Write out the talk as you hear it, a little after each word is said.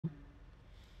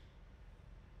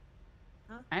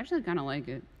I actually kind of like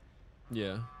it.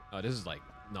 Yeah. Oh, this is like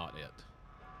not it.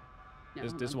 Yeah,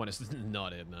 This one is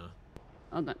not it now.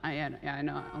 Hold on. Yeah, I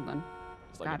know. Hold on.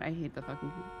 It's like God, I hate the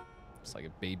fucking. It's like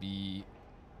a baby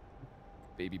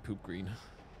poop green.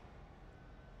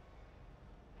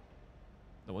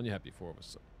 The one you had before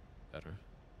was better.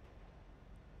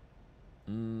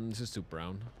 This is too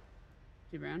brown.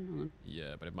 Too brown? Hold on.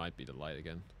 Yeah, but it might be the light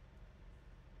again.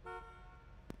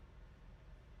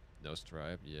 No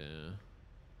stripe, yeah.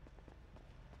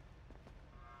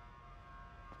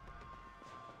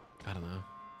 I don't know.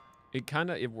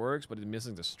 It works, but it's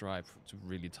missing the stripe to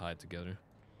really tie it together.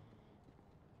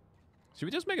 Should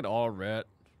we just make it all red?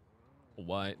 Or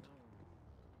white?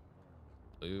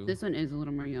 Blue? This one is a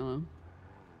little more yellow.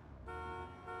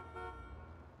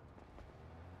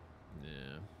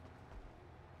 Yeah.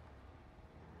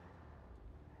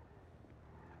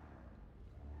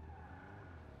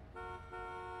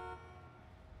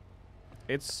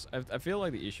 I feel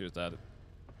like the issue is that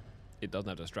it doesn't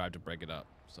have the stripe to break it up,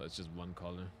 so it's just one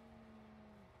color.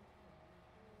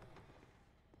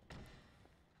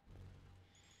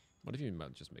 What if you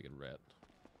might just make it red?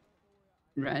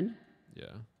 Red?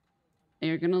 Yeah.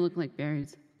 You're gonna look like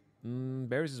berries.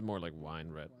 Berries is more like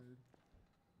wine red.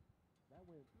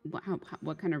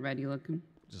 What kind of red you looking?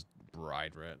 Just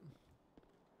bright red.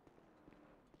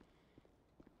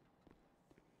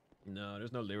 No,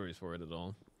 there's no lyrics for it at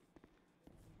all.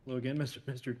 Hello again, Mr.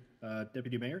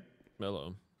 Deputy Mayor.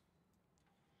 Hello.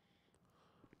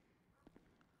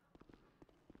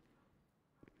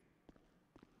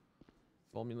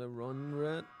 Formula Run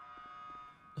red.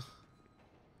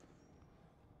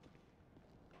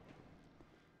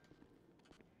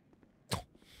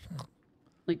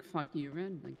 Like fuck you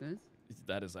red, like this?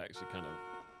 That is actually kind of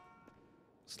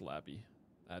slappy.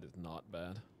 That is not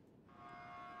bad.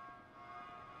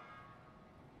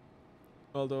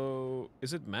 Although,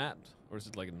 is it matte or is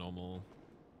it like a normal?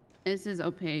 This is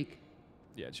opaque.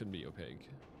 Yeah, it shouldn't be opaque.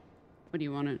 What do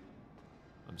you want it?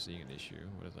 I'm seeing an issue.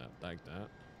 What is that? Like that?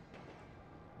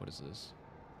 What is this?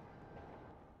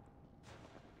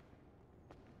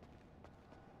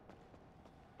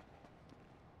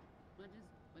 What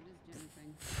does Jenny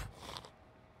think?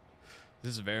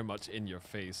 This is very much in your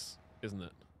face, isn't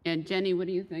it? Yeah, Jenny, what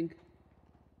do you think?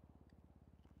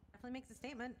 Definitely makes a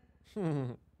statement.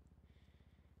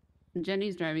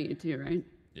 Jenny's driving it too, right?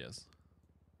 Yes.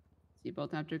 So you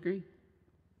both have to agree?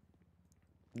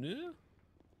 Yeah.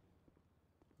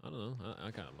 I don't know.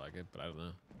 I kind of like it, but I don't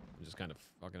know. I'm just kind of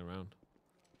fucking around.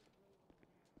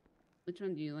 Which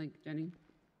one do you like, Jenny?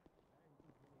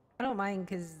 I don't mind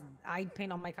because I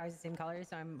paint all my cars the same color,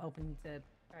 so I'm open to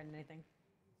trying anything.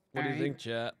 What do you think,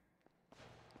 chat?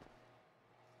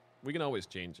 We can always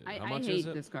change it. How much I hate is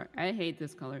it? this car. I hate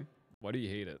this color. Why do you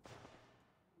hate it?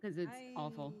 Because it's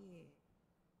awful.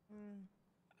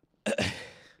 I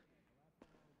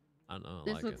don't know.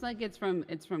 This looks like it's from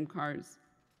Cars.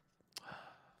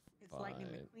 It's Lightning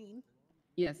McQueen.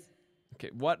 Yes. Okay.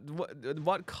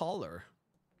 What color?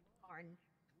 Orange.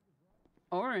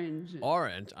 Orange.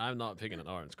 Orange. I'm not picking an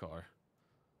orange car.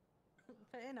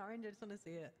 Put in orange. I just want to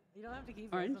see it. You don't have to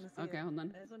keep orange. it. I just want to see Okay, it. hold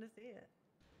on. I just want to see it.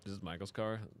 This is Michael's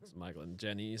car. It's Michael and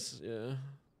Jenny's. Yeah.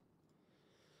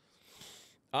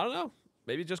 I don't know.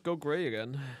 Maybe just go gray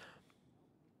again.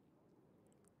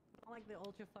 I like the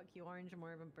ultra fuck you orange,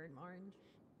 more of a burnt orange.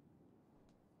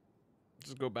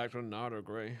 Just go back to another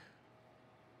gray.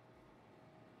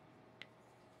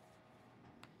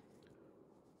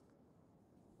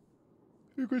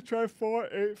 You could try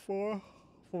 484,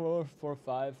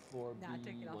 445, 4B,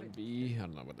 1B. I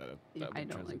don't know what that Yeah, would I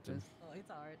don't like translate to. this. Oh, it's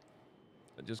hard.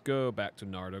 Just go back to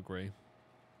Nardo Gray.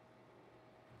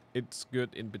 It's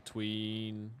good in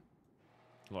between,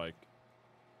 like...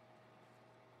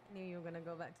 I knew you were gonna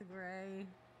go back to gray.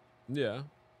 Yeah.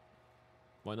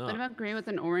 Why not? What about gray with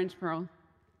an orange pearl?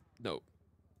 No.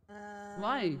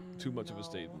 Why? Too much of a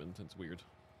statement. It's weird.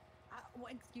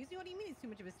 Excuse me. What do you mean it's too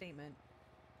much of a statement?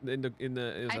 I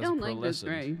don't like this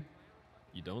gray.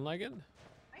 You don't like it?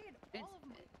 I had all of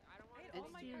my. I had all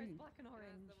my cars black and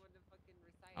orange.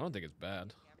 I don't think it's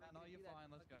bad. No, you're fine.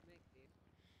 Let's go.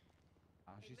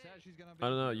 She said she's gonna. I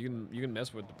don't know. You can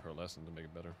mess with the pearlescent to make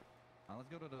it better. Let's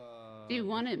go to the. Do you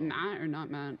want it matte or not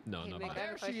matte? No, not matte.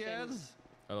 There she is.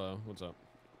 Hello. What's up?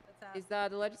 Is the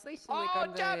legislation like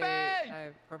on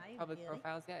the public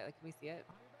profiles yet? Like, can we see it?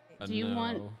 Do you no,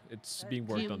 want? it's being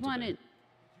worked on today.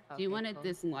 Do you want it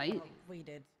this light? We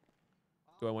did.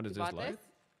 Do I want it You this bought light? this?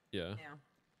 Yeah.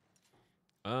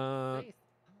 Yeah. Nice.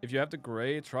 If you have the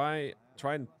gray, try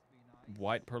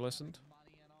white pearlescent.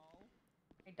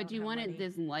 But do you want it money.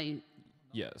 this light?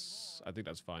 Yes, I think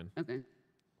that's fine. Okay.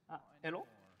 Hello?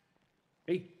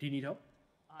 Hey, do you need help?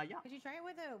 Yeah. Could you try it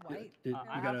with a white? Did- I you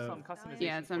have got a- some customization.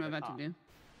 Yeah, that's what I'm for the about car. to do.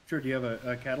 Sure. Do you have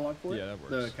a catalog for it? Yeah, that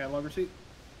The works. catalog receipt.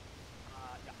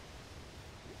 Yeah.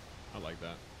 I like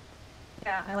that.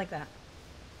 Yeah, I like that.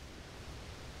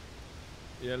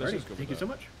 Yeah, let's Alrighty, just go with thank you that. so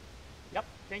much. Yep.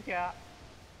 Thank you.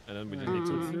 And then we Alright,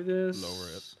 just need let's to do this. lower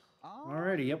it.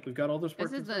 Alrighty, yep, we've got all those This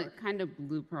parts is in the stock. kind of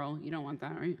blue pearl. You don't want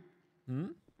that, right? Hmm?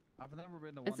 I've never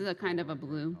been to This one is a kind of for a gray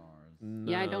blue. cars.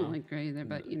 No. Yeah, I don't like gray either,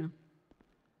 but you know.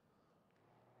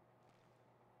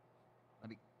 I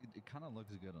mean, it kind of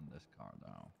looks good on this car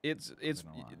though. It's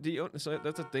gonna lie. so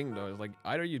that's the thing though. It's like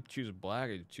either you choose black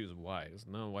or you choose white. It's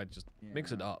no white. Just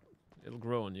mix it Yeah. up. It'll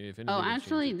grow on you if anything. Oh, you change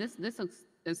actually, it.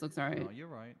 this looks alright. No, you're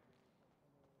right.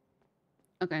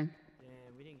 Okay.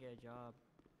 Damn, we didn't get a job.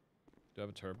 Do I have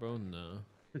a turbo? No.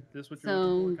 This what you're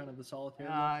looking So- for, kind of the solitaire.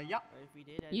 Yeah. Or if we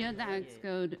did, You have the hex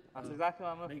code. That's exactly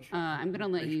what I'm looking Make for. sure, I'm gonna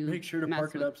let you make sure to mess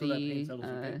park it with up so that paint the settles.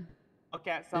 Okay.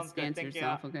 Okay, the sounds good. stance Thank you.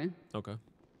 yourself. Okay. Okay.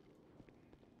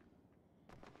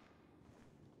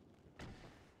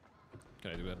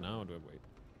 Can I do that now or do I wait?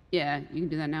 Yeah, you can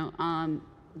do that now.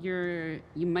 You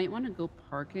might want to go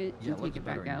park it Yeah, and it looks take it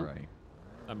better back in out. gray.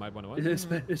 I might want to what?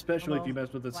 Especially if you Although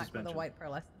mess with the black suspension. With a white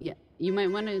pearlescent. Yeah, you might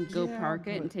want to go Yeah, park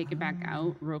it and but, take it back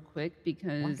out real quick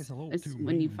because is a little it's, too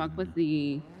when you fuck with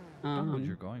the I know what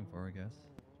you're going for, I guess.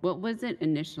 what was it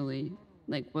initially?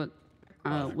 Like what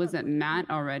was it matte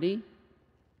already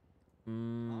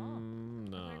No.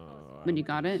 when you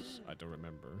got it? I don't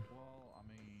remember. Well, I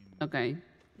mean, Okay.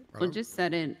 Well, just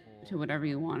set it to whatever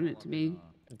you want it to be,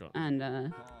 Okay. and car and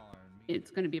me it's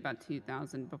going to be about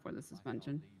 2,000 before the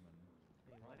suspension.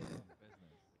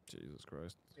 Jesus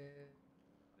Christ. If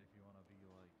you want to be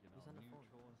like,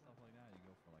 neutral and stuff like that, you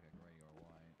go for like a gray or a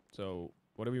white. So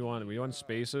what do we want? We want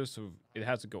spacers, so it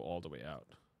has to go all the way out.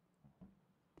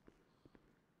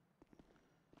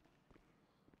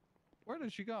 Where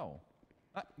did she go?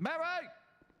 Mary!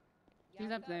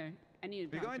 She's up there. I need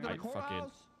to You talk going to to her. the Right, fucking-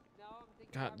 courthouse? No, I'm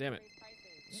thinking God about damn it. raise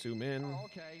prices. Zoom in. Oh,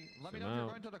 okay. Let me Zoom know if you're out.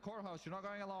 going to the courthouse. You're not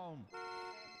going alone. Okay.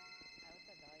 I looked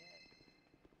at Valiant.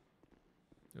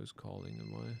 Who's calling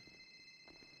and why?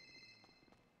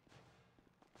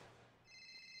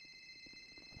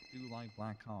 I do like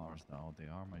black cars though. They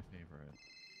are my favorite.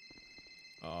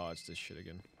 Oh, it's this shit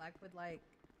again. Black with like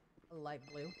a light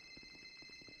blue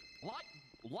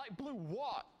Light blue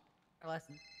what?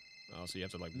 pearlescent. Oh, so you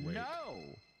have to like wait. No.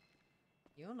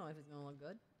 You don't know if it's gonna look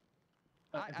good.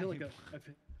 I feel like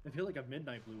I feel like a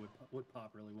midnight blue would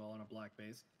pop really well on a black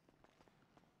base.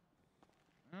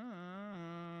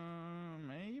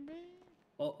 Maybe.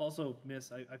 Also,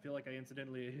 Miss, I feel like I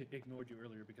incidentally ignored you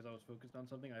earlier because I was focused on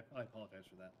something. I apologize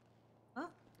for that. Huh?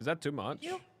 Is that too much?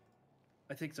 You?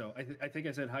 I think so. I think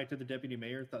I said hi to the deputy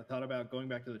mayor. Thought about going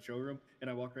back to the showroom, and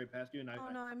I walked right past you. And Oh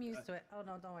no, I'm used to it. Oh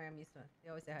no, don't worry, I'm used to it.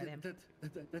 You always say hi to him.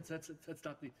 That's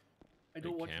not the. I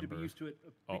don't Hey, want you to be camper. used to it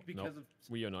Oh, because no. of.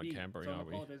 We are not me, campering, so I'm are we?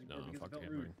 apologizing No, for it because it fuck felt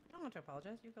campering. rude. I don't want to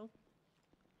apologize. You're cool.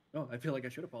 No, I feel like I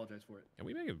should apologize for it. Can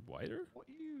we make it wider? What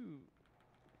you?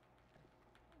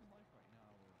 How's life right now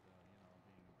with being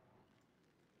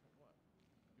what?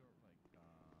 You're like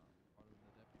part of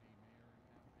the deputy mayor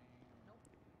campaign.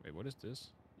 Wait, what is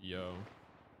this? Yo.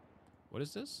 What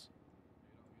is this?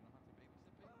 You don't have to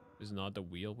babysit me. Is not the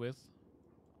wheel width?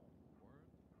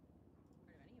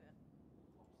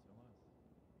 Word.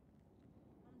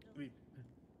 I mean,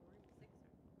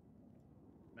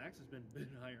 Max has been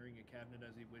hiring a cabinet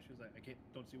as he wishes. I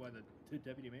don't see why the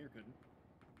deputy mayor couldn't.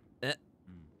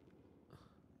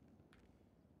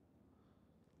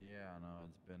 Yeah, no,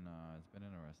 it's been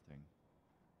interesting.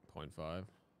 0.5.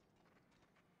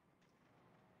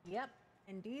 Yep,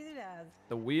 indeed it has.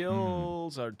 The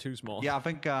wheels are too small. Yeah, I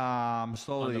think I'm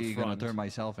slowly gonna front. turn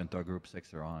myself into a group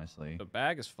sixer. Honestly, The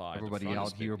bag is 5. the everybody front out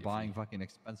is here 50 buying feet. fucking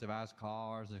expensive ass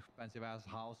cars, expensive ass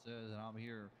houses, and I'm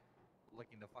here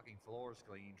licking the fucking floors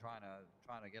clean, trying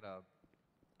to get a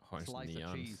Oh, it's slice of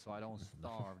neons. cheese so I don't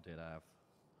starve to death.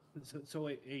 So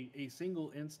a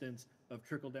single instance of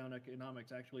trickle down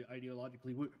economics actually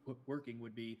ideologically working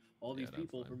would be all these Yeah, that's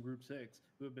people fine. from Group 6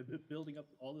 who have been building up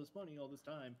all this money all this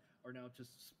time are now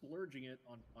just splurging it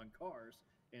on cars.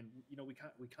 And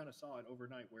we kind of saw it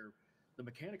overnight where the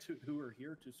mechanics who are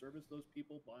here to service those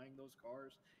people buying those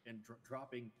cars and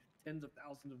dropping tens of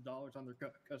thousands of dollars on their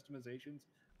customizations,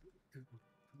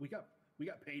 we got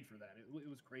paid for that. It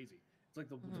was crazy. It's like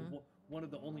one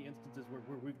of the only instances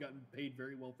where we've gotten paid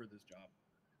very well for this job.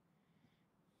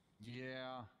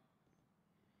 Yeah.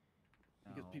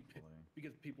 Because, Hopefully.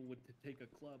 because people would take a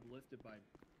club, lift it by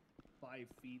 5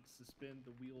 feet, suspend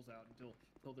the wheels out until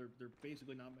they're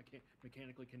basically not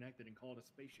mechanically connected, and call it a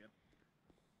spaceship.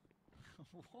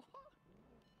 What?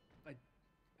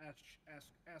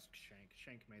 ask Shank.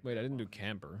 Shank made. Wait, the I didn't do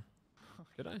abomination. camper.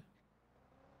 Did I?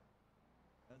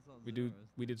 That sounds We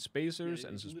interesting. did Yeah, spacers it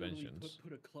and literally suspensions.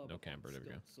 Put a club No up camper, on there we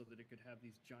go. stilts so that it could have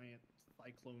these giant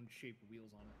cyclone-shaped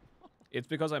wheels on it. It's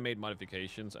because I made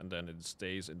modifications and then it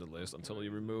stays in the list until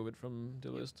you remove it from the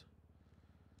list.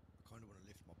 I kind of want to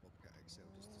lift my Bobcat XL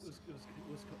just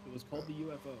It to was called the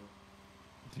UFO.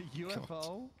 The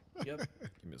UFO? Yep.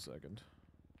 Give me a second.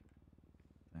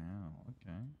 Oh,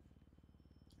 okay. I'm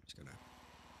just gonna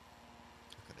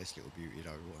look at this little beauty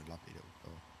though. What a lovely little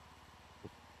car.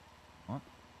 What?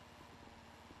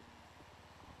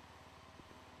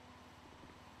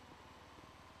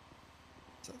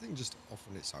 Is that thing just off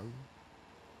on its own?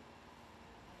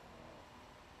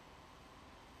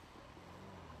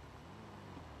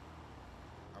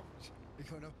 Ouch. You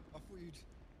kind of, I thought you'd...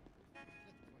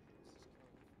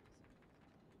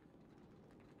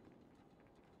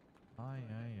 Aye,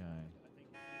 aye, aye.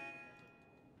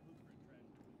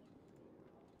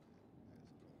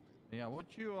 Yeah, what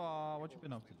you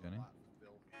been up to, Jenny?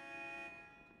 Group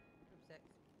 6.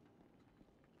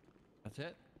 That's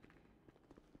it?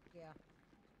 Yeah.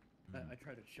 I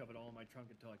try to shove it all in my trunk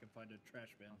until I can find a trash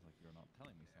bin. Sounds like you're not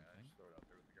telling me something.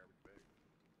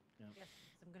 Yeah. Yes.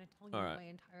 So I'm gonna tell you Alright. my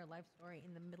entire life story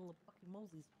in the middle of fucking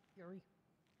Mosley's Fury.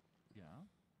 Yeah?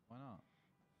 Why not?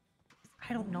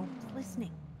 I don't know who's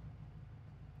listening.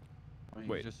 Well,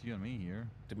 Wait. Just you and me here.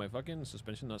 Did my fucking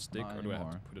suspension not stick, Not or do I have to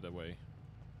anymore. put it away?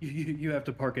 You have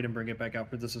to park it and bring it back out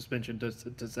for the suspension to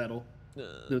settle.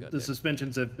 The goddamn.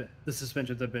 suspensions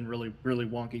have been really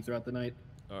wonky throughout the night.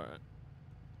 All right.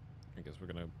 I guess we're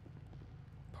gonna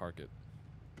park it.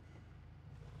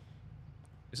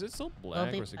 Is it still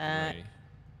black be or is it back. gray?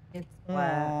 It's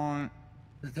black.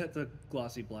 That's a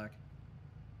glossy black.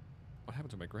 What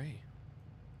happened to my gray?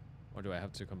 Or do I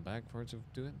have to come back for it to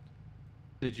do it?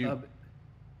 Did you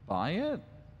buy it?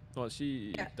 Well,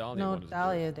 Yeah, Dahlia no, wanted to do it.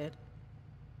 Dahlia did.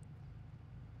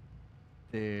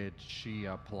 Did she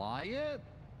apply it?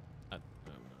 I don't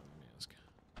know. Let me ask.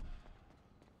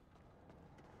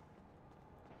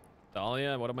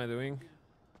 Dahlia, what am I doing?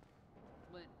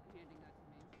 What? Handing that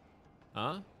to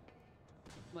me. Huh?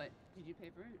 What? Did you pay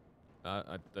for it?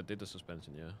 I did the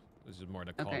suspension, yeah. This is more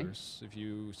the Okay. colors. If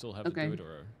you still have to Okay. do it,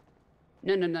 or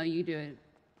No, you do it.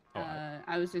 Oh,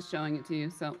 I was just showing it to you.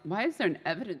 So why is there an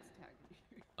evidence tag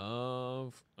here?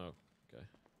 of oh, okay.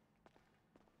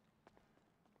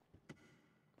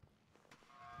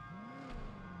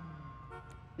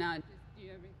 No, just do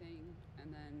everything,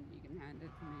 and then you can hand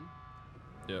it to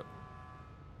me. Yep.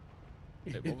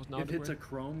 Hey, what was now If the it's a gray?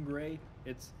 chrome gray,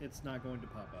 it's not going to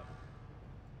pop up.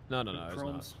 No, it's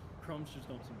not. Chromes just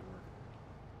don't seem to work.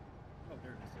 Oh,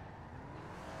 there it is.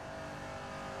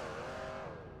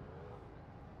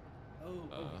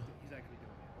 Oh, he's actually doing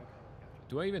it. Okay, gotcha.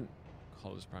 Do I even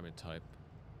call this primary type?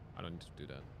 I don't need to do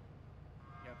that.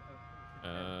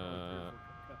 Yeah,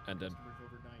 And then customers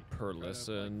overnight per try to apply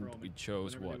lesson, chrome, we and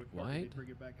chose whenever they what? would park it, White? they'd bring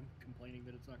it back and complaining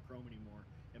that it's not chrome anymore,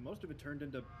 and most of it turned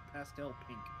into pastel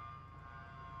pink.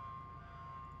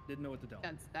 Didn't know what to tell.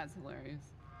 That's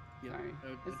hilarious. Yeah, Sorry,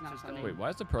 it's not just funny. Wait, why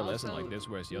is the per lesson like Also, this,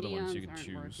 whereas the other ones you neons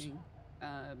can aren't choose?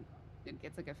 working. It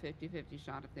gets like a 50-50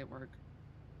 shot if they work.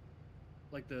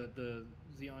 Like the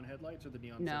xenon headlights or the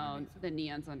neon? No, the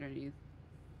neons underneath.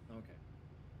 Okay.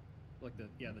 Like the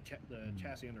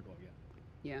chassis underglow, yeah.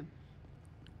 Yeah.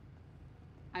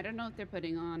 I don't know if they're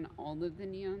putting on all of the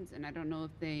neons, and I don't know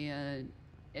if they,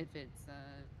 if it's,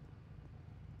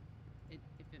 if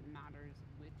it matters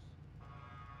which,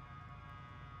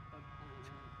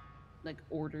 like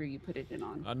order you put it in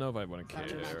on. I don't know if I want to So I would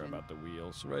care imagine about the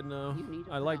wheels right now. You need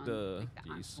to I put like on, the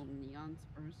like, these. actual neons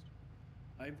first.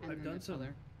 I've and then done the some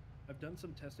color. I've done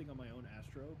some testing on my own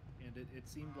Astro, and it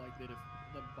seemed like that if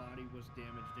the body was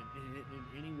damaged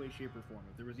in any way, shape, or form,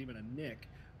 if there was even a nick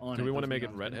on it, Do we want to those make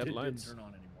it neons red didn't headlights? turn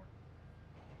on anymore.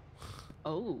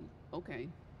 Oh, okay.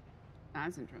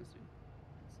 That's interesting.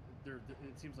 It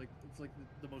seems like it's like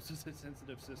the most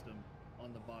sensitive system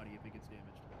on the body if it gets damaged.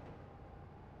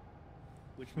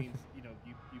 Which means you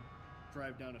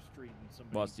drive down a street and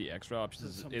somebody. What's the extra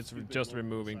options? some It's stupid just local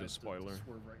removing the decides to spoiler.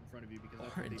 swerve right in front of you because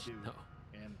that's Orange, what they do. no.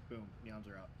 And boom, neons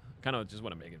are out. Kind of just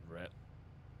want to make it red.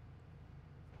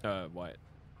 White.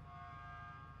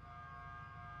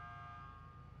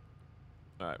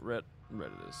 All right, red it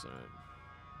is. All right.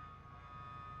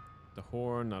 The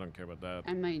horn, I don't care about that.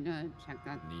 I might check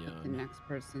that with the Neon. next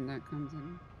person that comes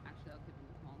in. Actually, I'll give him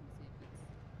a call and see if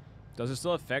it's Does it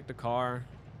still affect the car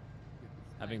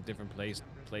having different plates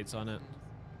on it?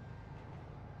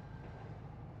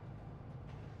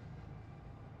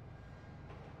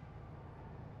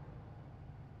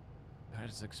 That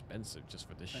is expensive just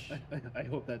for this shit. I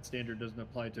hope that standard doesn't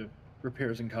apply to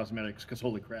repairs and cosmetics, because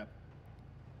holy crap.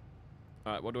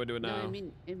 Alright, what do I do now? No, I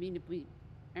mean, if we...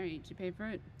 Alright, did you pay for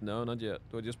it? No, not yet.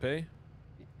 Do I just pay?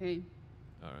 Pay.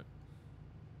 Alright.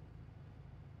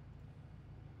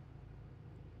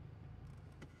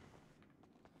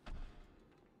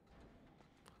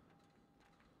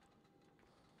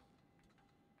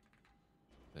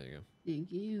 There you go.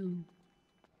 Thank you.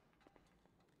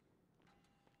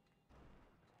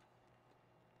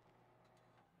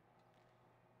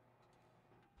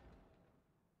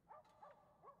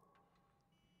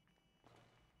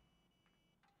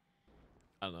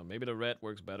 I don't know, maybe the red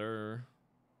works better.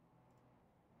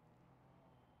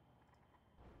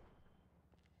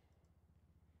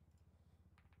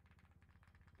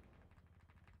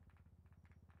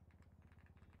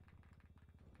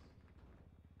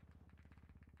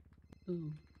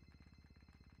 Ooh.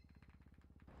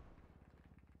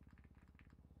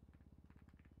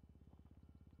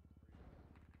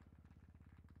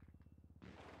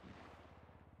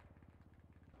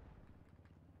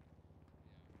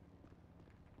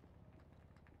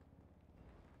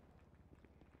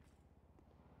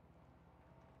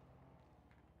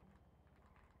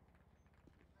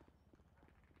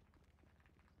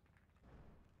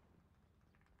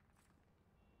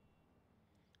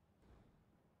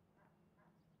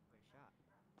 Great shot.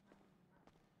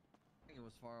 I think it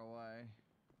was far away.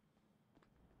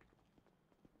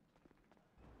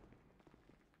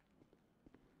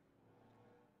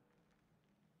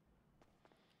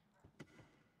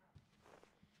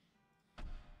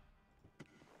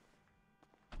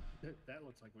 That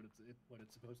looks like what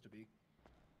it's supposed to be.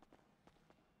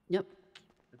 Yep.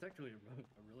 It's actually a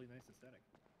really nice aesthetic.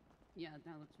 Yeah,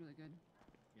 that looks really good.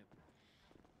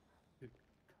 Yep.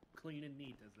 Clean and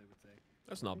neat, as they would say.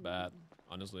 That's not bad,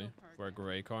 honestly, for a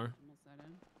gray car. Almost at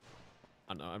it.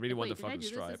 I don't know, I really want the fucking Did I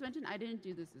do stripe. the suspension? I didn't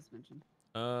do the suspension.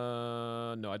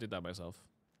 No, I did that myself.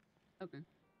 Okay.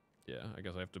 Yeah, I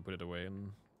guess I have to put it away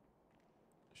and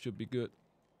should be good.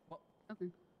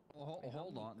 Okay. Well,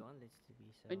 hold on. Gauntlets to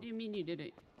be so. What do you mean you did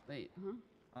it? Wait,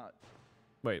 huh?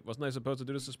 Wait, wasn't I supposed to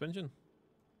do the suspension?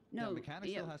 No. The mechanic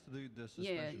yeah. still has to do the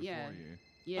suspension for you.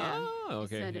 Yeah. Oh,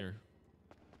 okay, said it. here.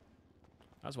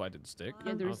 That's why it didn't stick.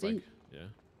 Yeah, the I was like, receipt.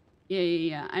 yeah.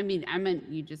 Yeah. I mean, I meant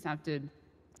you just have to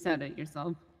set it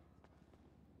yourself.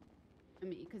 I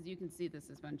mean, because you can see the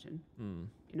suspension. Hmm.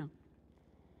 You know.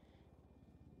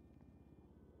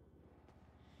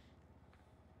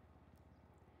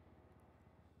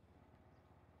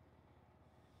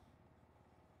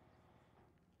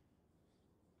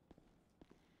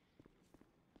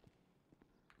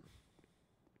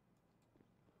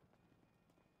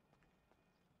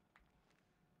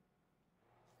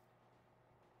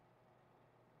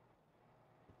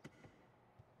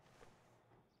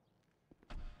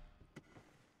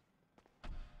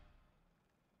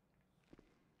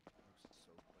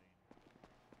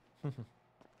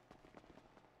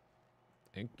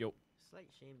 Thank you. Slight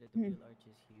shame that the wheel arch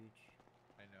is huge.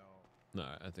 I know. No,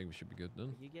 I think we should be good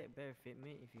then. You get better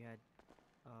fitment if you had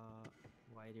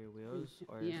wider wheels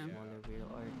or Yeah. a smaller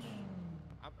wheel arch.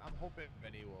 I'm hoping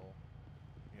Benny will,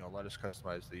 let us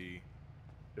customize the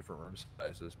different rim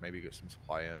sizes. Maybe get some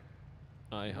supply in.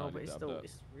 I No, highly but doubt that.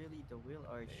 it's really the wheel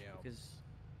arch Yeah. because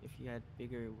if you had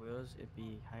bigger wheels, it'd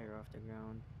be higher off the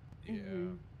ground. Yeah.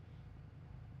 Mhm.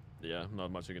 Yeah, not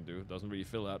much you can do. It doesn't really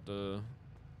fill out the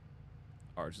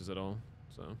arches at all,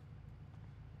 so.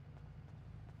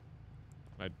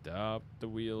 I doubt the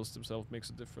wheels themselves makes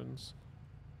a difference.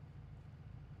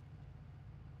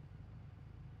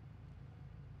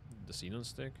 The xenon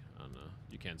stick? I don't know.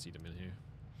 You can't see them in here.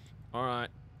 Alright.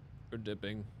 We're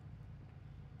dipping.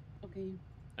 Okay.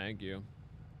 Thank you.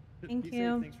 Thank Be safe.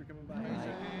 you. Thanks for coming by.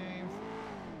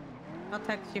 I'll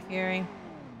text you, Fury.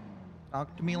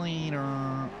 Talk to me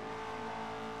later.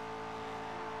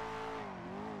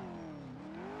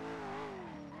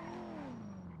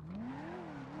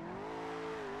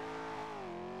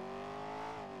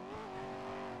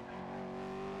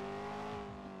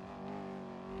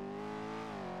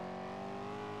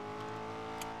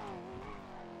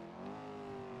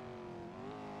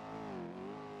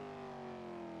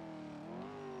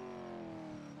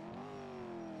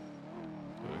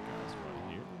 Good guys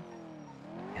right here.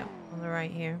 Yep, on the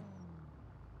right here.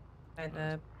 By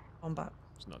the bomb box.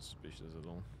 It's not suspicious at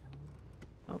all.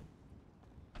 Oh.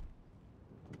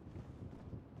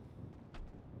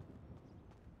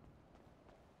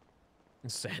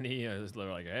 Sandy is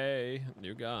literally like, hey,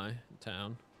 new guy in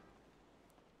town.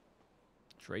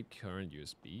 Trade current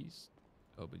USBs.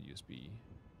 Open USB.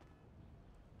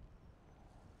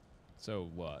 So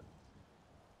what?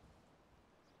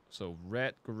 So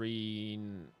red,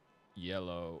 green,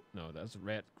 yellow. No, that's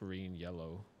red, green,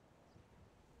 yellow.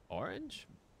 Orange?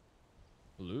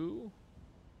 Blue?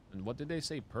 And what did they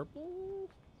say? Purple?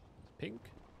 Pink?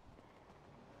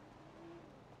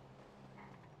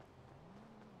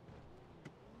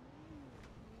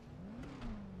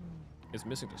 It's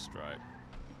missing the stripe.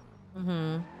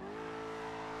 Mm-hmm.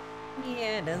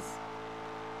 Yeah, it is.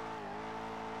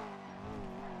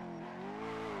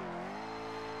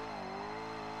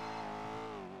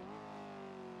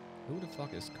 Who the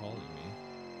fuck is calling me?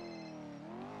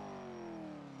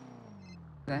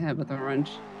 I have with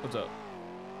orange. What's up?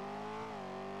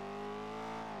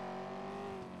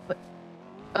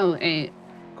 Oh, a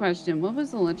question. What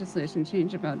was the legislation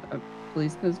change about a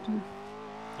police pistol?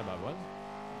 About what?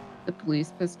 The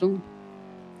police pistol.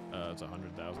 It's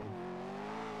 100,000.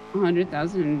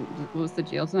 100,000. What was the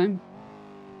jail time?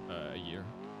 A year.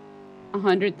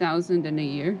 100,000 in a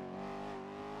year.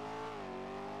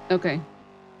 Okay.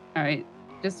 All right.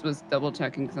 Just was double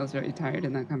checking because I was very tired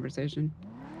in that conversation.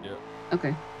 Yeah.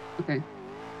 Okay. Okay.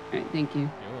 All right. Thank you.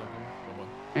 You're welcome. Bye-bye.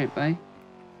 All right. Bye.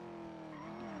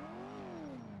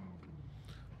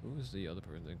 Who is the other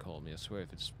person that called me? I swear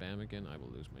if it's spam again, I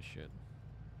will lose my shit.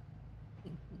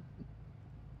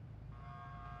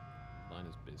 Line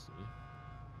is busy.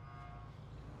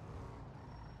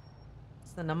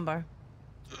 What's the number?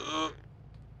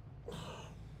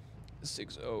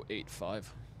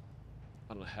 6085.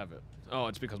 I don't have it. Oh,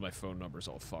 it's because my phone number's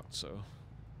all fucked, so.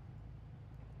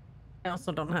 I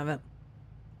also don't have it.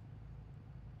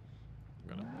 I'm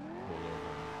gonna pull over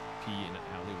and pee in an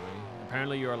alleyway.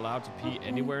 Apparently you're allowed to pee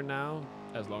anywhere now,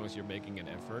 as long as you're making an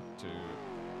effort to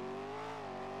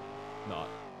not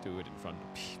do it in front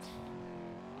of people.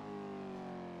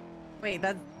 Wait,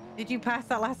 did you pass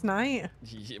that last night?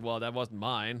 Yeah, well, that wasn't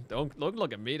mine. Don't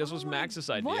look at me. This was Max's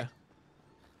idea. What?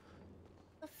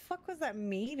 The fuck was that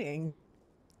meeting?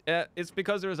 It's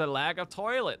because there's a lack of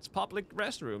toilets, public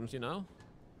restrooms, you know?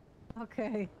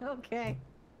 Okay, okay.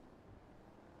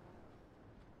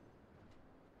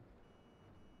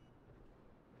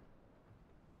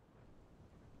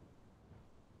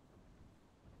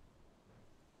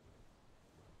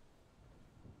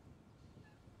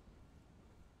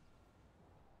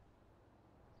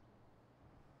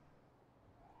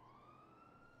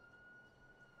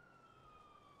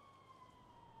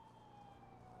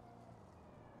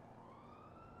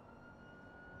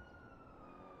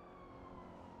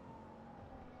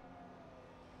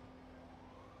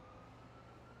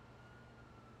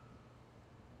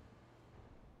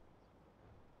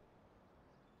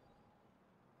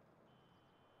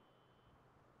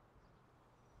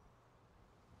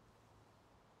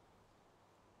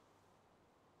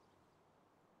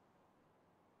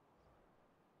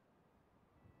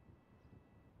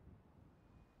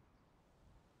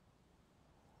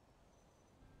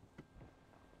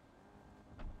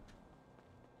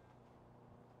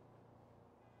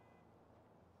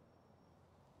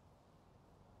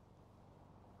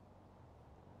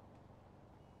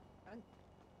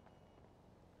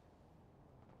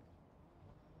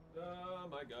 Oh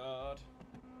my god.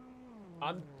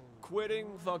 I'm quitting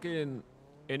fucking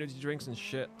energy drinks and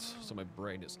shit, so my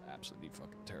brain is absolutely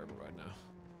fucking terrible right now.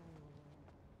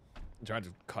 I'm trying to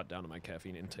cut down on my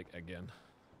caffeine intake again.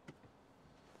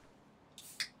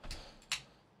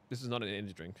 This is not an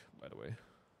energy drink, by the way.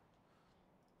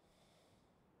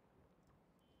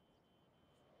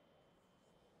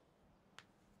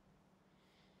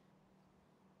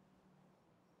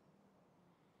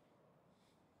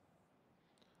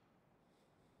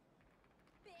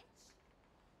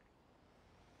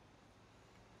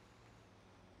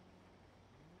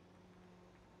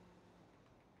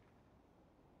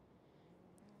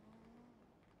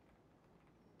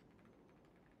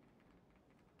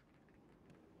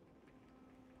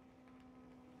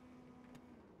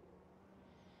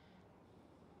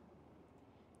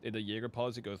 Did the Jaeger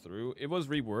policy go through? It was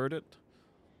reworded.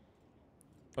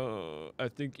 I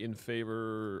think in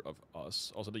favor of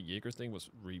us. Also, the Jaeger thing was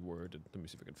reworded. Let me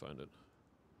see if I can find it.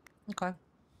 Okay.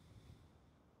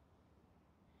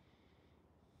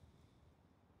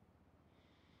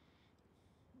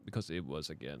 Because it was,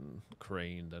 again,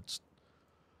 crane that's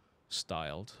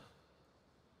styled.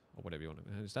 Or whatever you want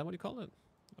to... Is that what you call it?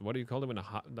 What do you call it when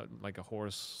like a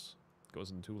horse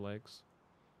goes in two legs?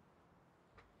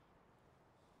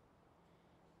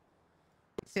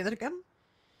 Say that again?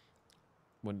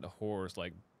 When the horse,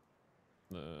 like...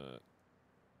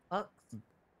 Bucks?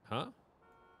 Huh?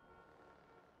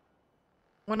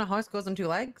 When a horse goes on two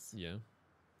legs? Yeah.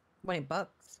 When it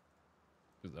bucks.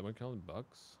 Is that what you call it?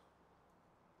 Bucks?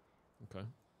 Okay.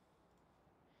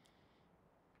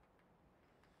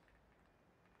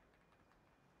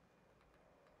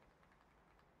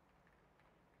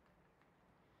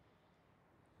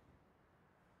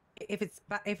 If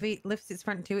if it lifts its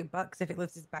front two, it bucks. If it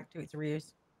lifts its back two, it's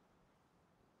rears.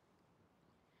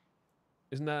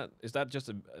 Is that just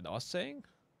an us saying?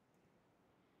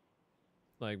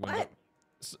 Like when What?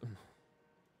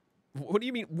 What do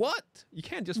you mean? What? You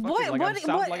can't just fucking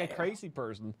sound like a crazy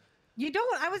person. You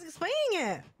don't. I was explaining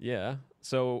it. Yeah.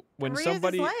 So when Rears its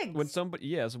somebody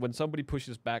legs. when somebody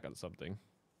pushes back on something.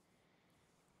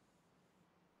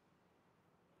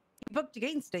 He bucked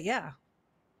against it. Yeah.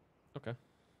 Okay.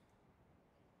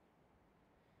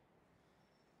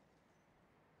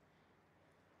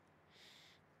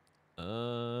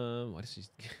 Why does he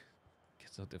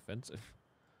get so defensive?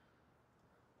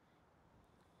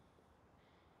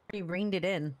 He reined it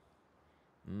in.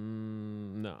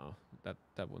 No,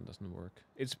 that one doesn't work.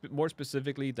 It's more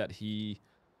specifically that he's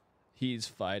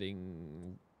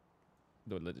fighting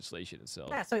the legislation itself.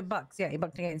 Yeah, so it bucks. Yeah, he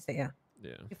bucked against it. Yeah.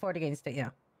 Yeah. He fought against it.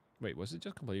 Yeah. Wait, was it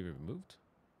just completely removed?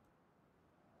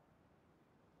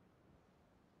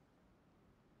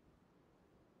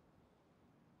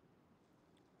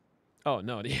 Oh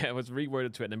no, yeah, it was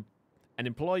reworded to an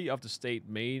employee of the state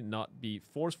may not be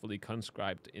forcefully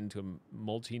conscribed into a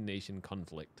multi-nation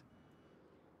conflict.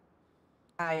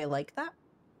 I like that.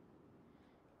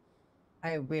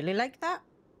 I really like that.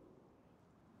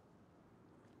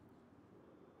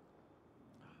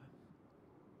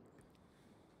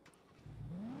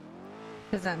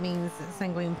 Because that means that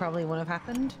Sanguine probably wouldn't have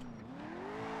happened.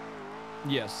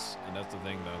 Yes, and that's the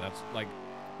thing though. That's like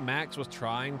Max was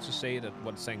trying to say that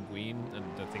what Sanguine and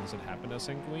the things that happened at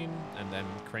Sanguine, and then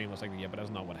Crane was like, yeah, but that's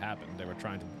not what happened. They were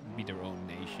trying to be their own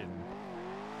nation.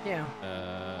 Yeah.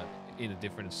 In a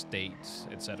different state,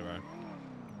 etc.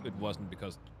 It wasn't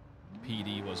because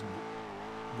PD was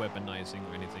weaponizing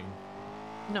or anything.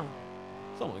 No.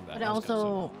 Something like that. But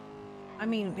also, I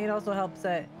mean, it also helps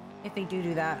that if they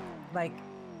do that, like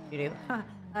you do,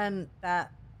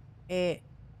 that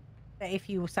if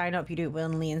you sign up, you do it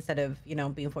willingly instead of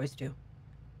being forced to.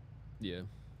 Yeah.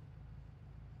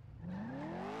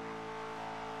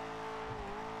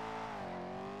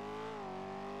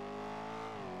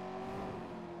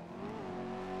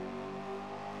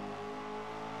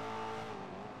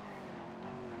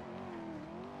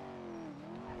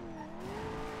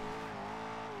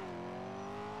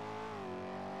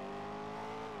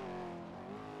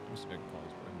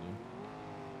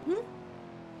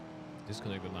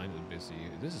 Disconnected line is busy.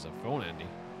 This is a phone, Andy.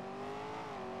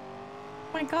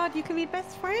 Oh my god, you can be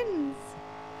best friends.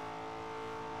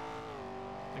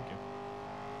 Thank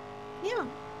you. Yeah.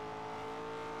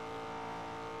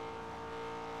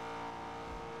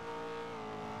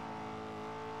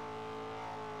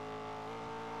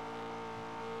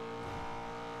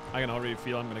 I can already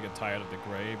feel I'm gonna get tired of the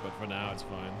gray, but for now it's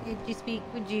fine. Did you speak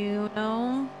with you?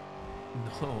 No.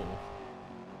 No.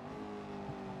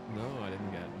 No, I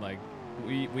didn't get like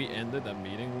we ended that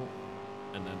meeting,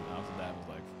 and then after that was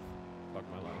like, fuck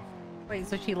my life. Wait,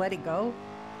 so she let it go?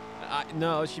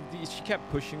 No, she kept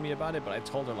pushing me about it, but I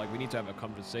told her like we need to have a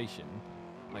conversation.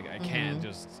 Like I can't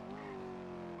just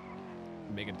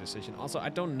make a decision. Also, I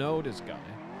don't know this guy.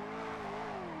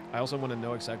 I also want to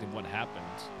know exactly what happened,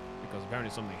 because apparently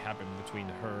something happened between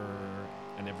her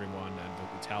and everyone and the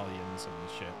Italians and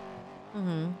shit.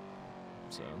 Mm-hmm.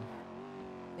 So.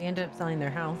 They ended up selling their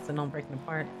house and all breaking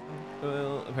apart. So.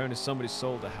 Well, apparently somebody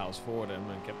sold the house for them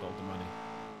and kept all the money.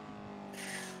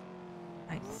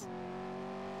 Nice.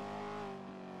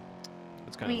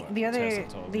 That's kind of what the Tessa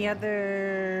told me.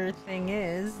 other thing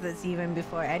is that's even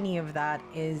before any of that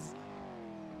is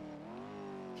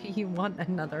you want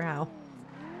another house.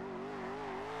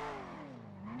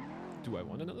 Do I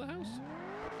want another house?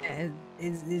 Yeah,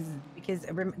 is because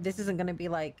this isn't going to be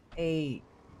like a.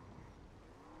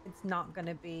 It's not going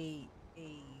to be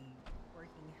a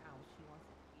working house. She wants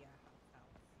it to be a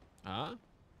house. Huh?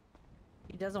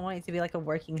 She doesn't want it to be like a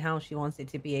working house. She wants it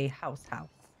to be a house.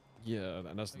 Yeah,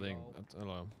 and that's the thing. I don't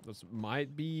know.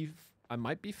 I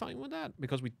might be fine with that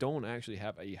because we don't actually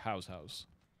have a house.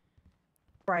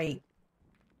 Right.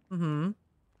 Mm-hmm.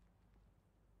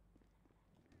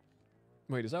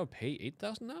 Wait, is our pay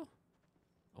 8,000 now?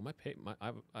 Oh, my pay.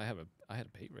 I had a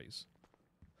pay raise.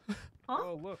 Huh?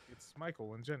 Oh look, it's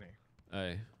Michael and Jenny.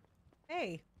 Hey.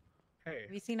 Hey. Hey.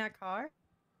 Have you seen our car?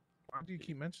 Why do you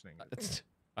keep mentioning it?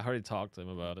 I already talked to him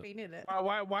about it. Painted it.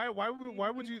 Why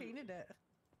would you? Painted it.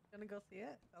 Gonna go see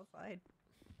it outside.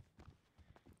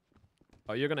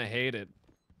 Oh, you're gonna hate it.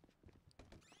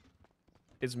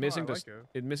 It's missing I like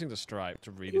it's missing the stripe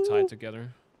to really tie it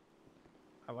together.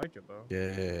 I like it though.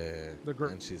 Yeah.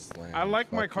 The she's lame. I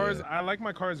like my Fuck cars. yeah. I like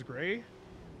my cars gray.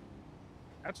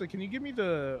 Actually, can you give me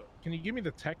the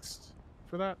text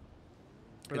for that?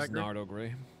 It's Nardo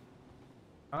gray.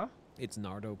 Huh? It's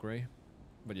Nardo gray,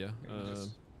 but yeah.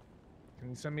 Can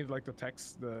you send me like the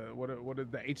text? What are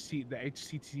the HTT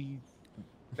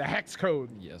the hex code?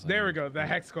 Yes. There we go. The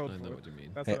hex code. I know what you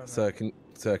mean. That's Hey, what I meant.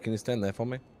 sir, can you stand there for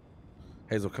me?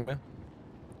 Hazel, come here.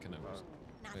 Can I?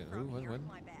 Wait, who? What?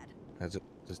 Hey,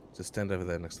 just stand over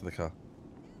there next to the car.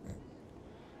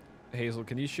 Hazel,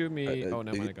 can you shoot me? Oh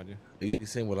no, I got you. Are you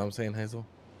seeing what I'm saying, Hazel?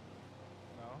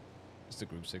 No. It's the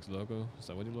Group 6 logo. Is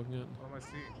that what you're looking at? What am I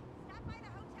seeing?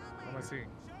 What am I seeing?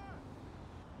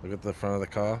 Look at the front of the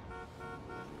car.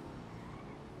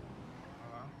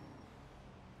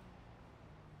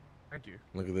 Thank you.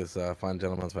 Look at this fine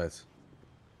gentleman's face.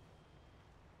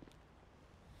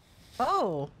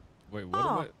 Oh. Wait, what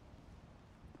am I?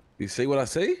 You see what I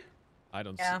see? I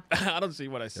don't. Yeah. See, I don't see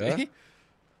what I see. Yeah?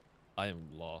 I am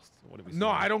lost. What do we? No,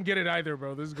 I don't get it either,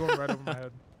 bro. This is going right over my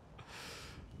head.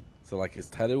 So like his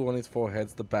tattoo on his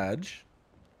forehead's the badge.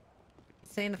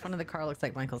 Saying the front of the car looks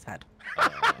like Michael's head.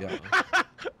 Yeah.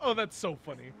 Oh, that's so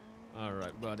funny. All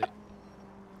right, buddy.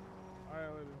 All right,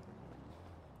 later.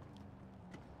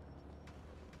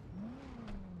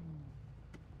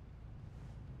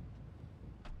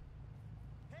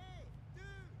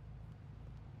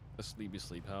 The Sleepy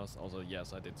Sleep House. Also,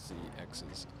 yes, I did see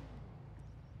X's.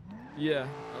 Yeah,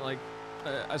 like,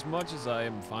 as much as I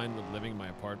am fine with living in my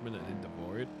apartment and in the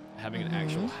void, having an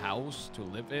actual house to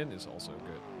live in is also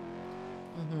good.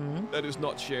 That is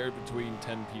not shared between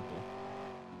 10 people.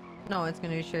 No, it's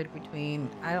going to be shared between...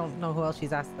 I don't know who else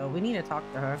she's asked, though. We need to talk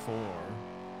to her. 4.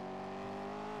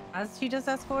 As she just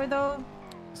asked for, though?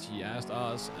 She asked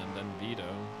us, and then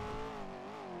Vito.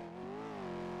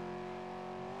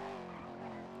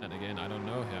 And again, I don't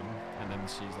know him. And then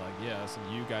she's like, yeah, so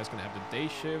you guys can have the day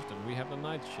shift, and we have the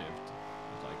night shift.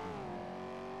 It's like...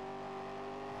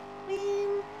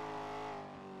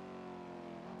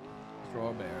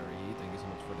 Strawberry, thank you so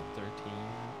much for the 13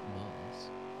 months.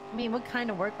 I mean, what kind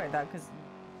of work like that? Because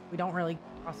we don't really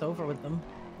cross over with them.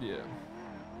 Yeah.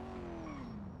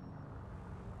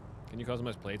 Can you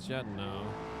customize plates yet? No.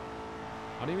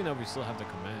 I don't even know if we still have the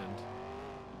command.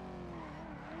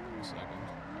 A second.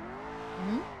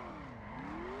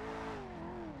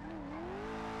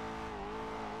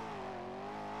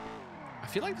 I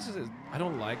feel like this is... I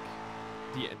don't like...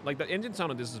 the engine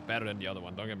sound on this is better than the other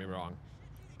one, don't get me wrong.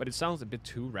 But it sounds a bit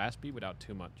too raspy without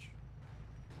too much.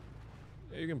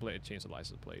 You can change the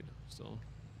license plate still.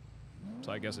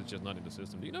 So I guess it's just not in the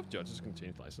system. Do you know if judges can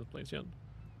change license plates yet?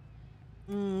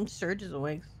 Surge is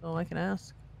awake, so I can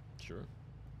ask. Sure.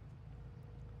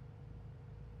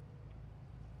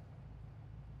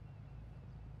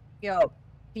 Yo,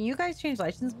 can you guys change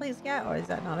license plates yet, or is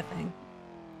that not a thing?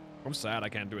 I'm sad I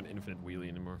can't do an infinite wheelie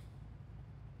anymore.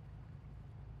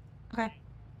 Okay.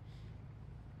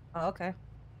 Oh, okay.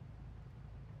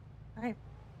 Alright.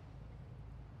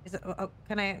 Is it?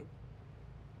 Can I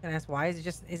ask why? Is it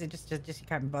just you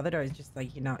can't be bothered, or is it just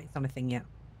like it's not a thing yet?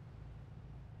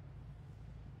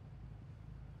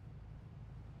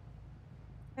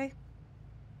 Okay.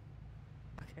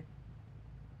 Okay.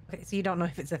 Okay. So you don't know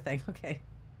if it's a thing. Okay.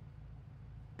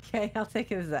 Okay, I'll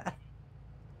take it as that.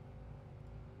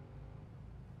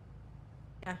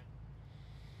 Yeah.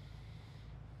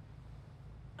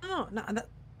 Oh no.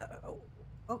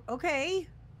 Okay.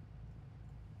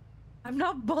 I'm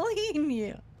not bullying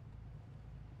you.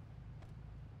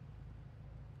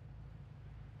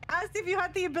 Asked if you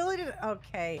had the ability to...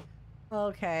 Okay.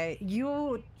 Okay.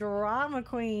 You drama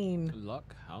queen.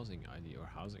 Luck, housing ID, or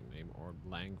housing name, or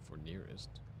lang for nearest.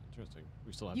 Interesting.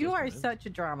 We still have You those are commands? such a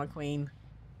drama queen.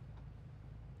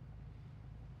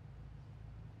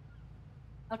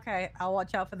 Okay, I'll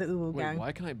watch out for the Uwu Wait, gang.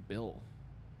 why can I bill?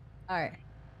 Alright.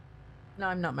 No,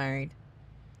 I'm not married.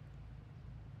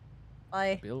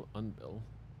 Bye. Bill, unbill.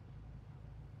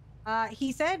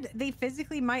 He said they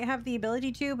physically might have the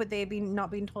ability to, but they've not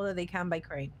been told that they can by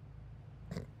crane.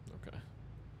 Okay.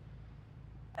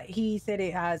 He said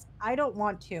it has. I don't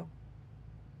want to.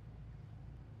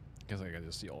 Guess I can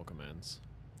just see all commands.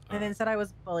 And then said I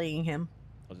was bullying him.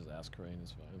 I'll just ask Crane,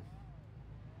 it's fine.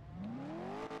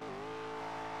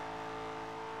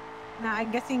 Nah,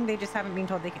 I'm guessing they just haven't been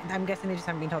told they can. I'm guessing they just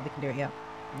haven't been told they can do it yet.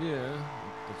 Yeah,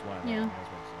 that's why I Yeah. that's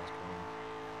why I just asked Crane.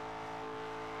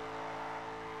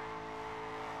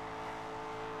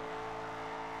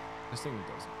 This thing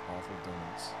does awful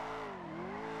donuts.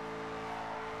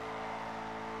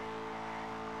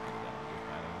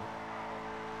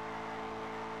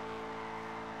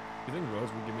 You think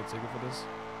Rose would give me a ticket for this?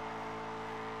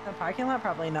 The parking lot,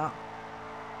 probably not.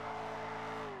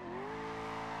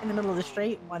 In the middle of the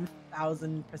street,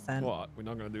 1000%. What? We're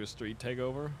not gonna do a street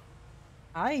takeover?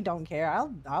 I don't care.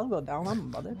 I'll go down.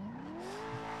 I'm bothered.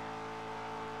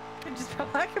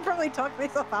 I could probably talk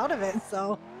myself out of it,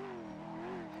 so.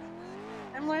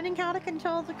 I'm learning how to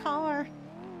control the car.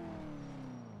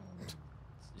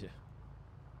 Yeah.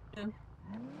 Yeah.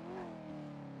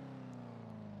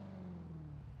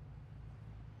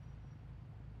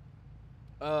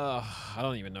 I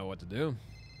don't even know what to do.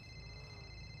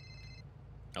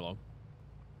 Hello.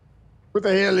 What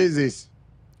the hell is this?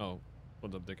 Oh,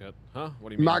 what's up, dickhead? Huh? What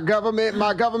do you mean?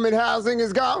 My government housing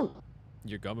is gone.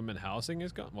 Your government housing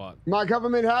is gone? What? My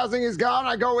government housing is gone.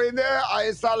 I go in there, I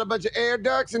install a bunch of air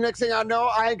ducts, and next thing I know,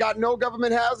 I ain't got no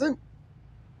government housing.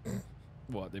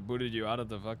 What? They booted you out of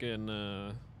the fucking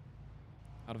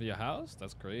out of your house?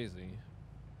 That's crazy.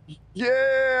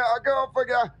 Yeah, I go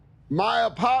figure. My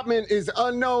apartment is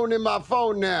unknown in my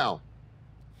phone now.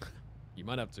 You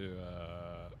might have to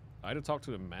either talk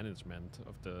to the management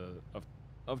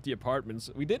of the apartments.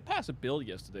 We did pass a bill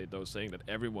yesterday though saying that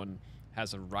everyone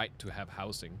has a right to have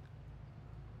housing.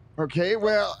 Okay,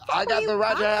 well, I got the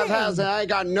right to have housing. I ain't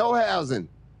got no housing.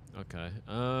 Okay.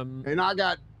 And I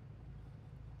got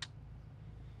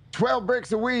 12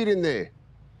 bricks of weed in there.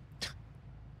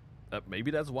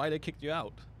 Maybe that's why they kicked you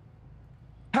out.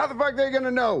 How the fuck they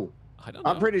gonna know? I don't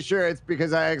know. I'm pretty sure it's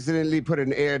because I accidentally put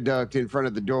an air duct in front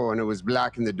of the door and it was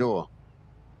blocking the door.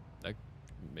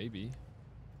 Maybe.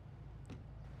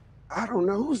 I don't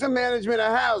know. Who's the management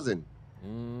of housing?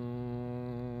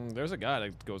 There's a guy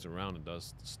that goes around and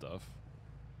does stuff.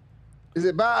 Is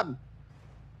it Bob?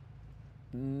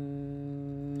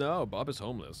 No, Bob is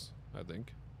homeless, I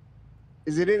think.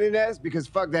 Is it Internet? Because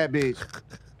fuck that bitch.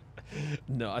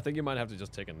 No, I think you might have to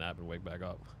just take a nap and wake back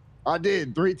up. I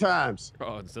did 3 times.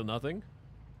 Oh, and still nothing?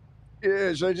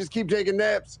 Yeah, should I just keep taking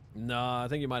naps? No, I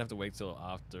think you might have to wait till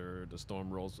after the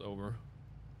storm rolls over.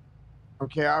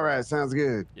 Okay, all right, sounds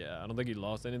good. Yeah, I don't think he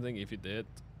lost anything. If he did,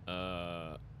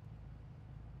 either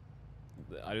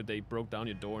they broke down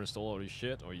your door and stole all your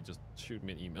shit, or you just shoot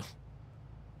me an email.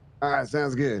 All right,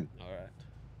 sounds good. All right.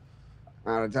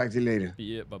 I'll talk to you later.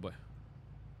 Yeah, bye-bye.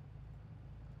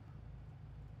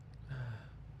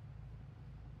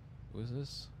 Who is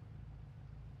this?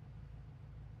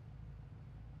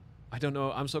 I don't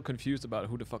know. I'm so confused about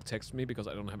who the fuck texts me because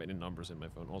I don't have any numbers in my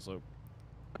phone. Also,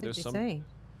 What there's did some... they say?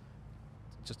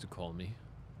 Just to call me.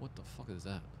 What the fuck is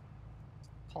that?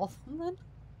 Call them then?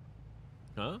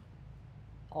 Huh?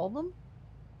 Call them?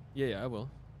 Yeah, I will.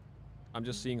 I'm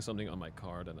just seeing something on my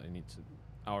car that I need to...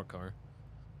 Our car.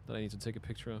 That I need to take a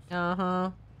picture of.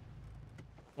 Uh-huh.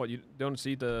 What, you don't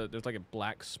see the... There's like a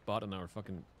black spot on our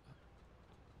fucking...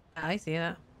 I see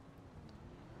that.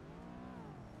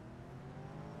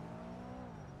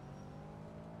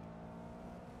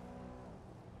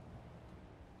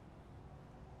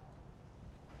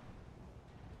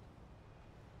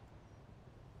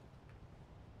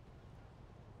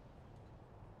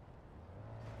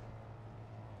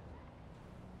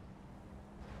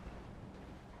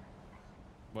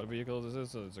 What vehicle is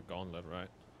this? It's a gauntlet, right?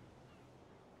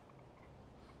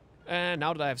 And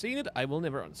now that I have seen it, I will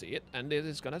never unsee it, and it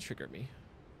is gonna trigger me.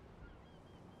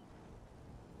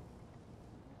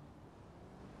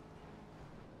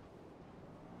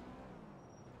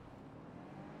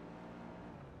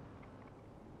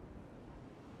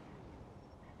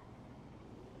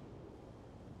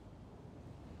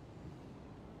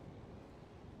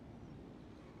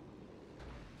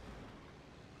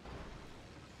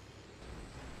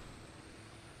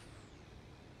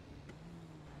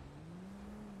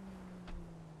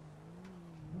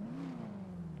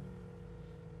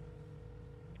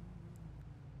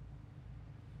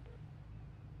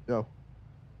 Yo.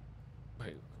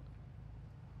 Wait.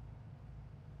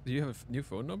 Do you have a new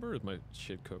phone number, or is my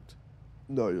shit cooked?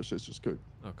 No, your shit's just cooked.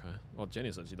 Okay. Well,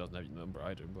 Jenny said she doesn't have your number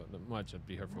either, but that might just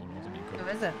be her phone also being cooked. Who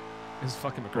is it? It's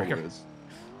fucking Probably McGregor. is.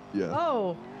 Yeah.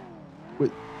 Oh.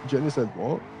 Wait, Jenny said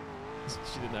what?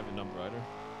 She didn't have your number either.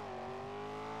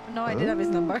 No, I did have his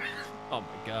number. Oh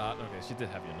my god. Okay, she did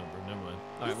have your number. Never mind.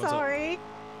 Alright, what's Sorry.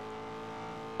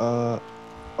 Oh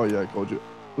yeah, I called you.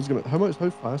 How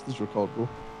fast does your car go?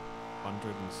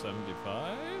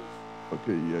 175?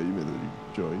 Okay, yeah, you made the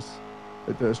choice.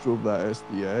 I test drove that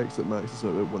SDX, it maxes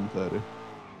out at 130.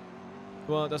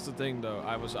 Well, that's the thing though.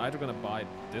 I was either gonna buy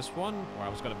this one, or I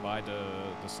was gonna buy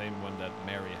the same one that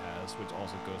Mary has, which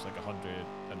also goes like 140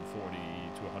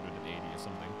 to 180 or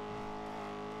something.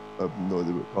 I have no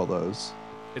idea what car that is.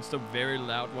 It's the very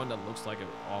loud one that looks like an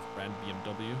off-brand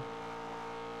BMW.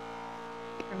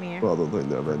 Premiere. Well, I don't think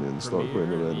they have any in stock right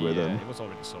now anyway Yeah, then. it was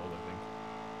already sold, I think.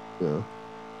 Yeah.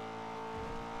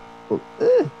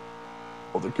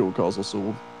 All the cool cars are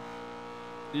sold.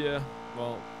 Yeah,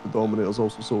 well... The Dominator's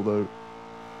also sold out.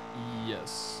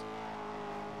 Yes.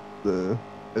 The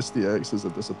SDX is a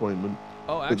disappointment.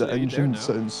 Oh, But actually, the are you there engine now?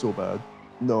 sounds so bad.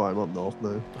 No, I'm up north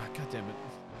now. Ah, God damn it.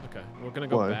 Okay, we're gonna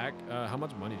go Why? back. How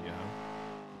much money do you have?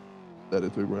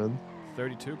 32 grand.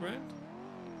 32 grand?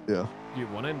 Yeah. Do you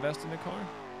want to invest in a car?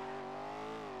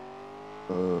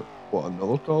 What,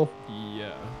 another car?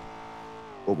 Yeah.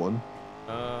 What one?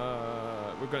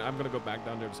 I'm gonna go back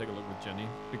down there to take a look with Jenny,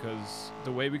 because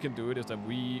the way we can do it is that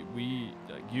we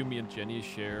like, you, me, and Jenny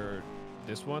share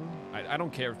this one. I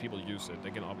don't care if people use it; they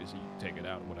can obviously take it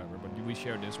out or whatever. But we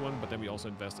share this one, but then we also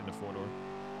invest in a 4-door.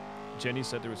 Jenny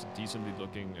said there was a decently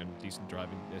looking and decent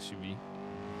driving SUV.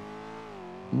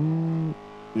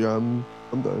 Yeah, I'm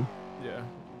down. Yeah.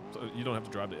 So you don't have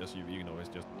to drive the SUV; you can always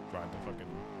just drive the fucking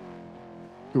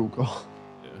Cool car.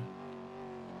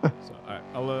 Yeah. So alright,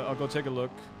 I'll go take a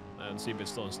look and see if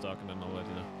it's still in stock, and then I'll let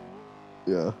you know.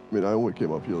 Yeah, I mean, I only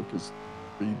came up here because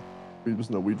Reed was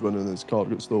in a weed run and his car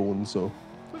got stolen, so.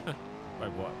 By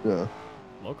what? Yeah.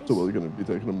 Locals? So we're going to be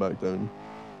taking him back down.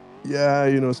 Yeah,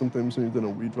 you know, sometimes when you're doing a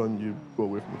weed run, you go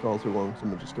away from the car too long,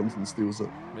 someone just comes and steals it.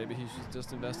 Maybe he should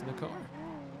just invest in a car.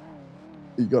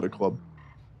 He got a club.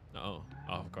 Oh,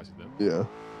 of course he did. Yeah,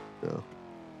 yeah.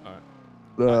 Alright.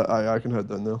 But I can head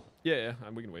down now. Yeah,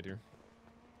 and we can wait here.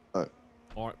 Alright.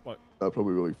 Alright, what?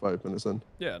 Probably like 5 minutes in.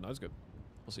 Yeah, no, it's good.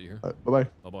 I'll see you here. Alright, bye-bye.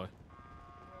 Bye-bye.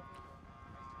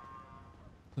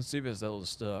 Let's see if it's still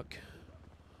stuck.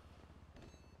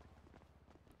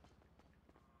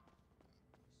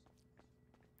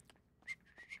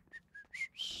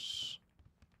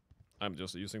 I'm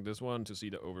just using this one to see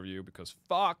the overview because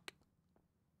fuck!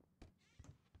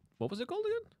 What was it called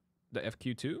again? The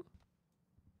FQ2?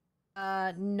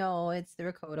 No, it's the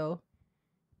Ricoto.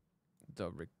 The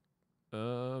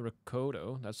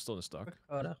Ricoto. That's still in stock.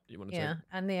 Ricoto. You want to Yeah, take?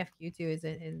 and the FQ2 is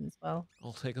in as well.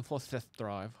 I'll take it for test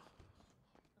drive.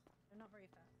 They're not very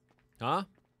fast. Huh?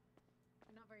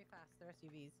 They're not very fast. They're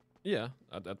SUVs. Yeah,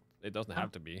 it doesn't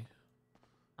have to be.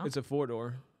 It's a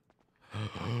 4-door.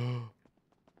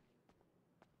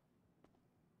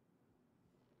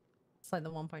 It's like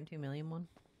the 1.2 million one.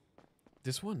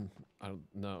 This one? I don't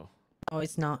know. Oh,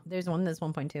 it's not. There's one that's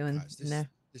 1.2 in there.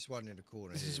 This one in the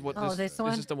corner. This here. is what this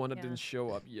one? This is the one that Yeah. didn't show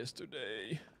up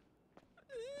yesterday.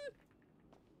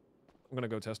 I'm gonna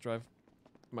go test drive.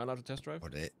 Am I allowed to test drive?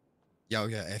 What it? Yeah,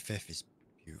 FF is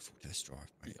beautiful test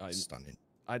drive, mate. It's stunning.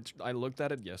 I looked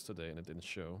at it yesterday and it didn't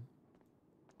show.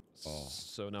 Oh,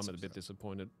 so now I'm a bit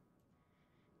disappointed.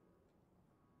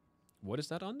 What is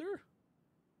that under?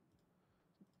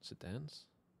 Sedans?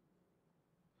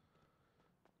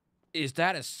 Is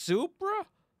that a Supra?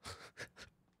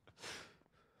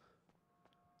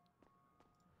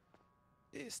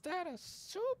 Is that a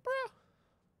Supra?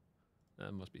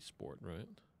 That must be sport, right?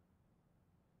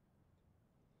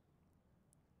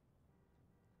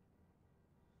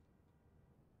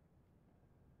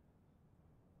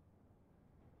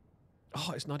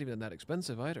 Oh, it's not even that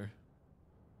expensive either.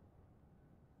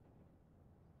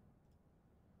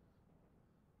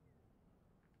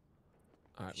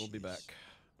 All right, we'll be back.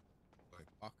 Right,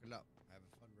 buckle up. Have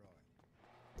a fun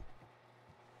ride.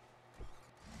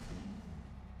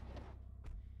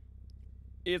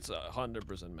 It's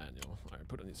 100% manual. All right,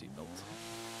 put on your seatbelt.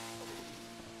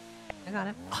 I got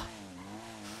it.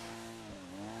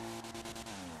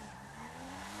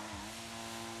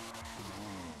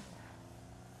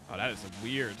 Oh, that is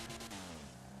weird.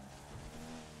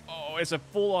 Oh, it's a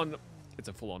full-on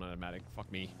automatic.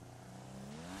 Fuck me.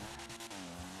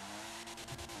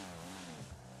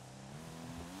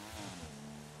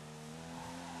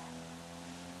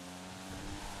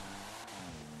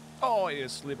 Oh, it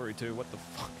is slippery too. What the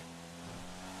fuck?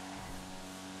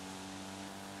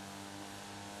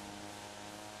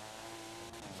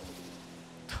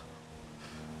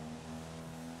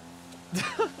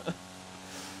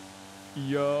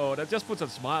 Yo, that just puts a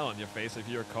smile on your face if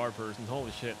you're a car person.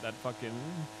 Holy shit, that fucking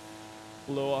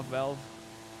blow-off valve.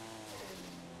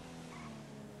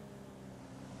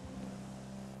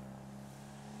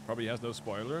 Probably has no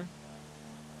spoiler.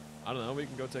 I don't know, we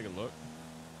can go take a look.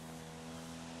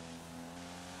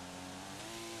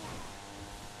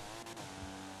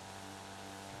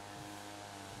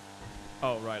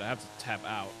 Oh, right, I have to tap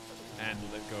out and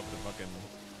let go of the fucking...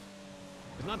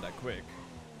 It's not that quick.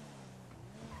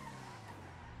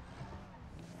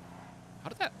 How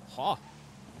did that... Huh.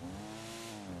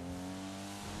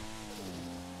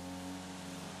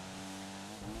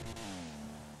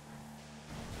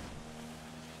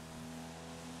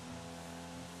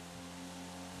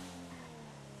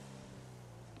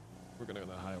 We're gonna go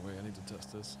to the highway. I need to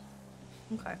test this.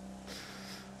 Okay.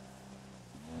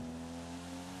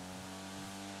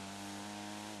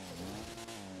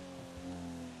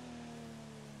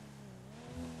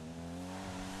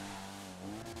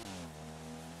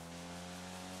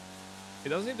 It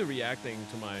doesn't seem to be reacting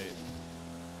to my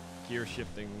gear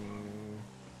shifting.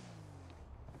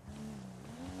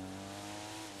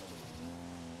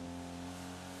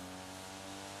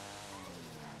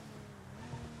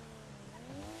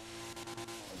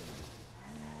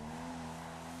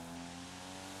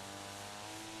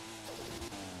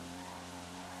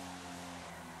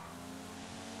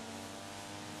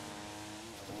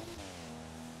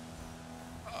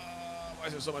 Why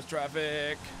is there so much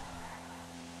traffic?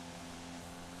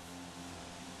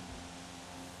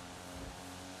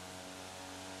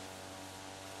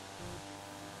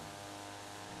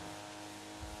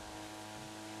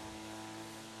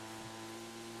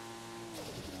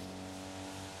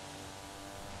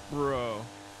 Bro.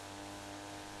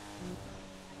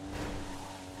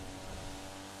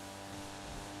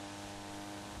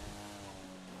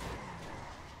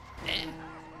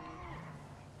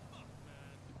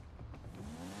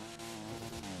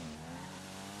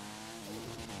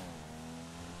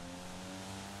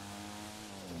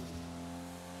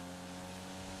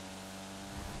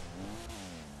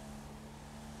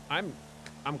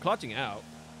 I'm clutching out,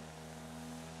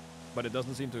 but it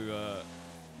doesn't seem to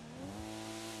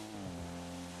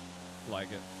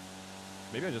like it.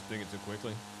 Maybe I'm just doing it too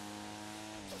quickly.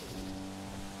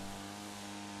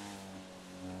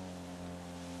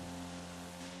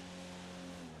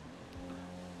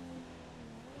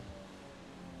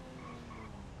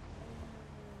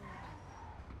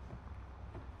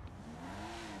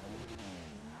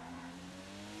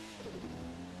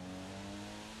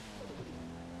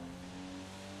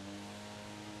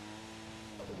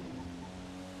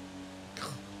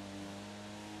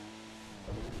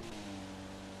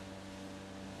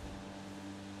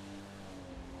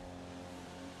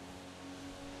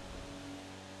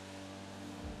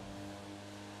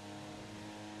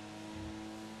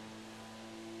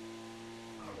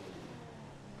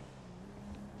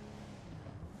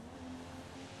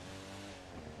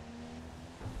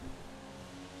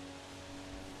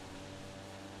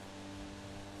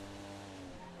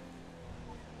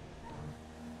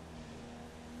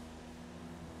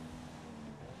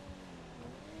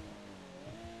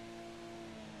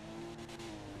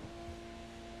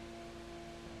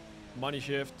 Money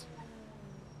shift.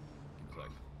 Give me a sec.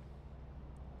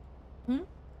 Hmm?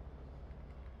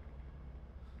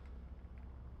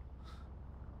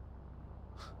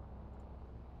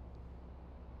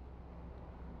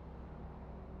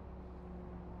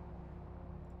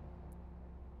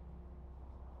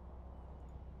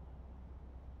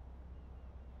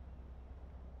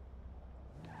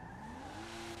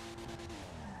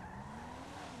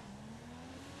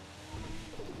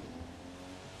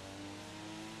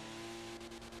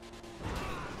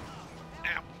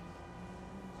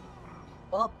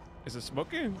 Well, Is it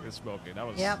smoking? It's smoking. That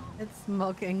was. yep, it's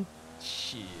smoking.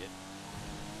 Shit.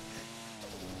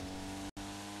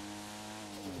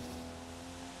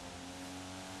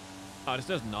 Oh, this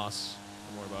does NOS.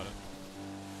 Don't worry about it.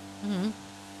 Mm-hmm.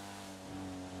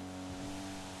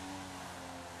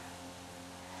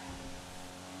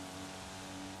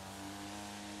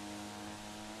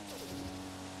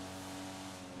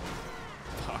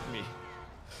 Fuck me.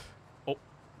 Oh,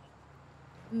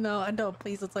 No, I don't.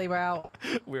 Please, let's say we're out.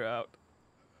 we're out.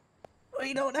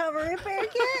 We don't have a repair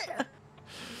kit.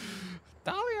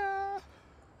 Dahlia!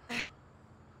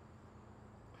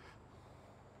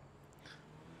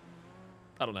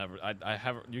 I don't have it. I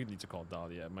have. You need to call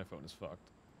Dahlia. My phone is fucked.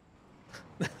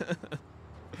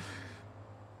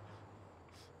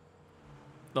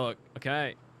 Look,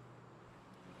 okay.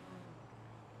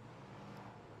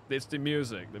 It's the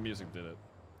music. The music did it.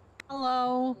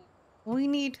 Hello. We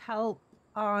need help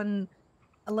on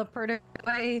a Leperta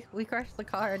way. We crashed the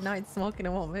car and now it's smoking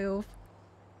and won't move.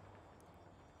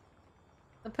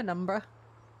 The penumbra.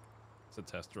 It's a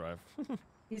test drive.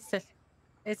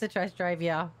 It's a test drive,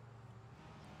 yeah.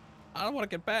 I don't want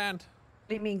to get banned. What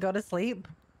do you mean, go to sleep?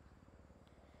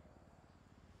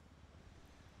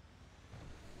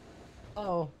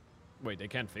 Oh. Wait, they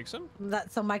can't fix him?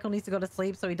 So Michael needs to go to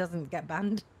sleep so he doesn't get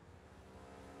banned.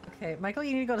 Okay, Michael,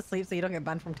 you need to go to sleep so you don't get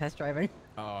banned from test driving.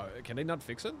 Can they not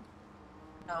fix it?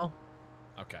 No.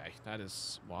 Okay, that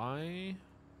is why.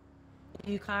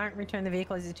 You can't return the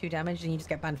vehicle as it's too damaged and you just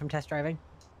get banned from test driving.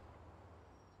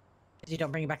 Because you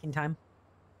don't bring it back in time.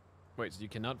 Wait, so you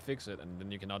cannot fix it and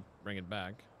then you cannot bring it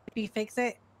back? If you fix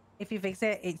it,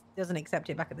 it doesn't accept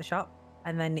it back at the shop.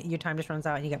 And then your time just runs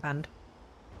out and you get banned.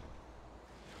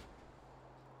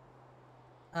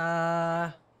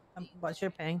 What's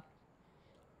your ping?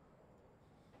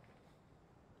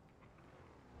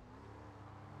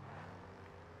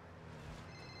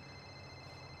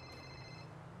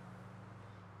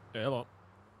 Yeah, hello.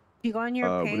 If you go on your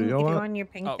what do ping, you if go you go at? on your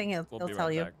ping Oh, thing, we'll it'll be tell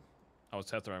right you. back. I was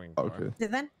test driving the car. Okay. Is it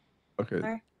then? Okay.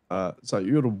 Sorry. So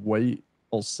you got a white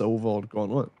or silver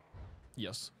gauntlet.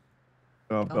 Yes.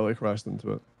 Belly crashed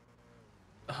into it.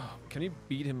 Oh, can you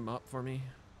beat him up for me?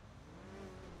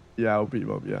 Yeah, I'll beat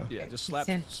him up. Yeah. Yeah, just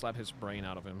slap his brain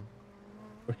out of him.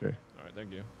 Okay. All right,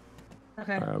 thank you.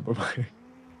 Okay. Bye bye.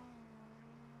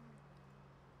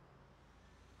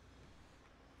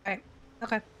 Alright.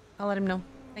 Okay. I'll let him know.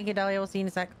 Thank you, Dahlia. We'll see you in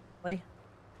a sec. Buddy.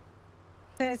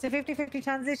 So it's a 50-50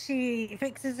 chance if she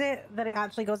fixes it that it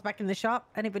actually goes back in the shop,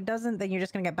 and if it doesn't, then you're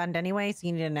just gonna get banned anyway, so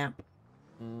you need a nap.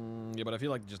 Yeah, but I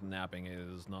feel like just napping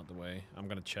is not the way. I'm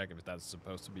gonna check if that's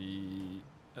supposed to be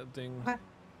a thing. Okay.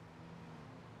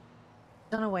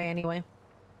 Done away anyway.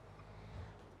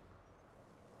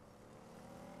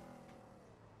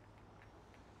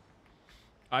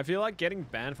 I feel like getting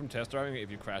banned from test driving if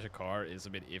you crash a car is a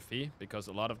bit iffy, because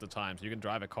a lot of the times you can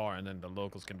drive a car and then the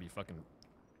locals can be fucking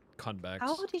cutbacks.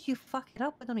 How did you fuck it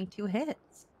up with only 2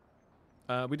 hits?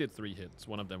 We did 3 hits.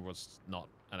 One of them was not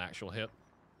an actual hit.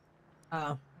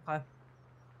 Oh, okay.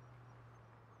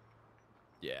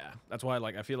 Yeah, that's why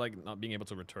like I feel like not being able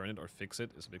to return it or fix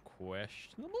it is a bit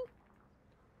questionable.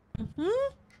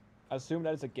 I assume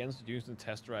that it's against using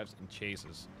test drives and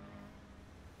chases.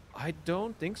 I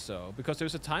don't think so, because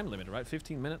there's a time limit, right?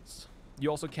 15 minutes. You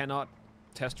also cannot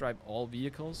test drive all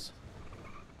vehicles.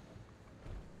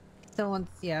 So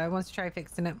once try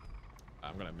fixing it.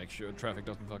 I'm gonna make sure traffic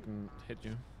doesn't fucking hit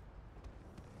you.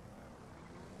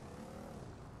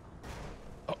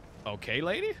 Oh, okay,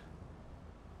 lady?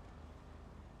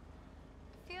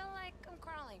 I feel like I'm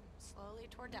crawling slowly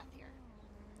toward death here.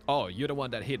 Oh, you're the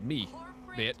one that hit me,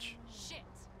 bitch. Shit.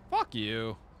 Fuck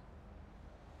you.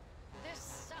 This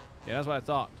sucks. Yeah, that's what I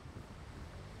thought.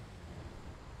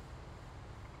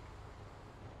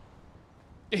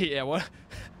 Yeah, what?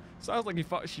 Sounds like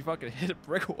she fucking hit a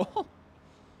brick wall.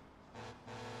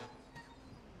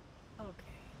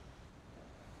 Okay.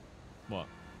 What?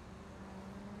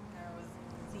 I was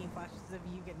seeing flashes of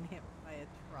you getting hit by a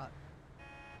truck.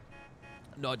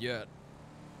 Not yet.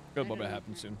 It'll probably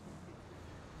happen soon.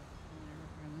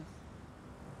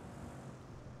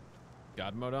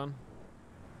 God mode on?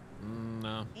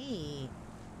 No. Hey.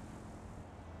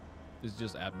 It's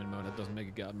just admin mode. That doesn't make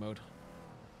it God mode.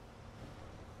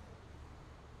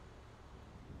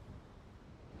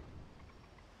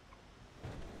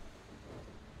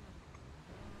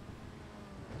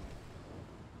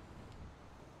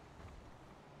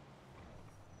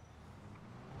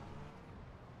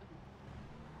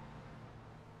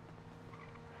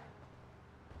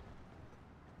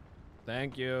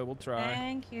 Thank you. We'll try.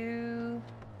 Thank you.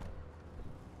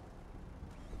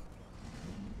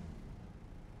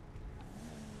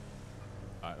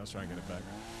 Alright, let's try and get it back.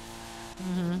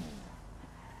 Mm-hmm.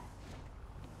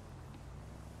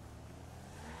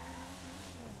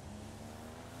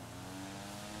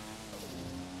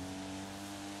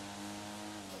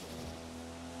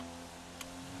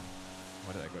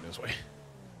 Why did I go this way?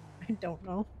 I don't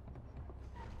know.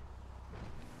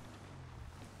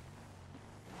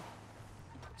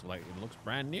 It's like it looks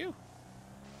brand new.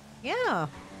 Yeah.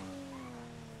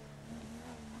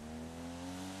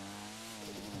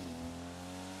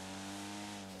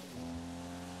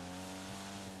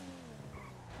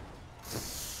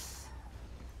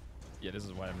 Yeah, this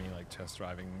is what I mean, like test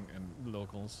driving and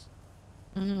locals.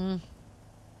 Mm-hmm.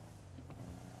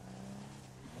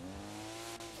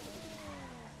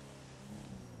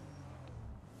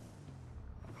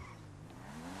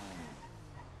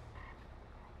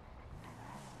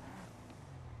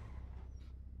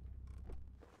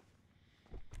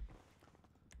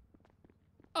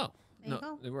 Oh, There you no,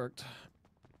 go. it worked.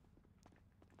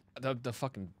 The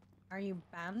fucking... Are you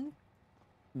banned?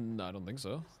 No, I don't think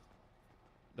so.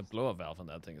 The blow-up valve on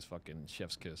that thing is fucking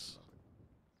chef's kiss.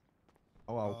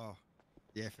 Oh, wow.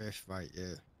 The FF, right,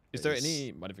 yeah. Is there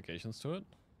any modifications to it?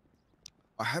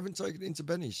 I haven't taken it into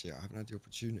Benny's yet. I haven't had the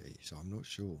opportunity, so I'm not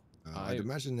sure. I'd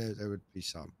imagine there would be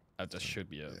some. That should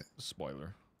be a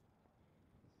spoiler.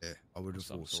 Yeah, I would have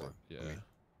thought so. Yeah. I mean,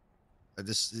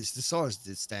 it's the size of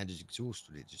the standard exhaust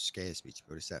on it just scares me, to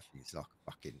be honest. That thing is like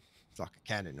a fucking, it's like a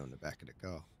cannon on the back of the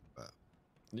car. But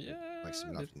yeah, makes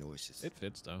some lovely noises. It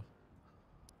fits though.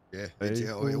 Yeah, Hey, it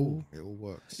cool. all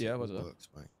works. Yeah, it what's all up? works,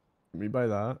 mate. Can we buy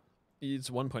that? It's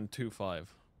 1.25. Can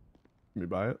we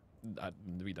buy it?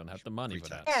 We don't have the money for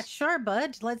that. Yeah, sure,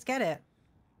 bud. Let's get it.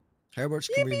 How much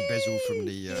can we embezzle from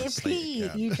the state Yippee!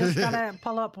 account? You just gotta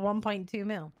pull up 1.2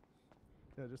 mil.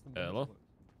 Yeah, just Hello?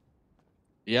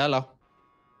 Yeah, hello.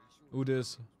 Who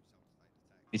this?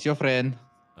 It's your friend.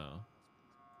 Oh.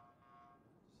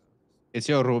 It's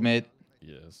your roommate.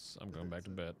 Yes, I'm going back to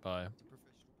bed. Bye.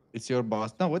 It's your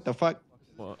boss. No, what the fuck?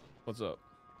 What? What's up?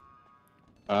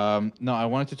 No, I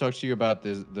wanted to talk to you about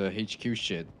the HQ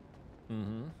shit.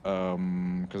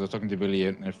 Mm-hmm. Because I was talking to Billy,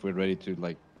 and if we're ready to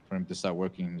like for him to start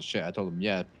working the shit, I told him,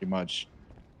 yeah, pretty much.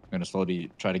 I'm gonna slowly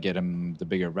try to get him the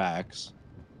bigger racks.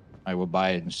 I will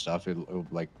buy it and stuff. It'll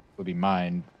be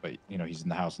mine, but you know he's in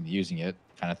the house and using it,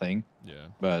 kind of thing. Yeah.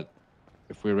 But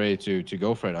if we're ready to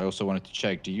go for it, I also wanted to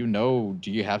check. Do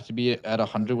you have to be at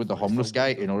 100 with the homeless guy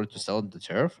in order to sell the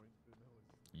turf?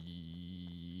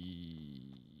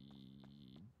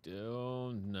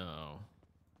 Don't know.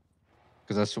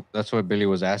 Because that's what Billy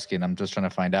was asking. I'm just trying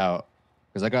to find out.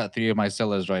 Because I got 3 of my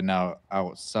sellers right now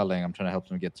out selling. I'm trying to help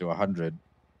them get to 100.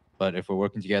 But if we're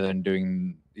working together and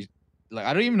doing, like,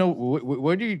 I don't even know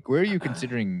where are you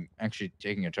considering actually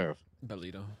taking a turf?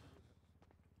 Belito.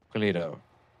 Colito.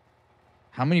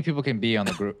 How many people can be on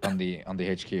the group on the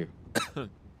HQ?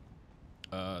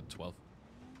 12.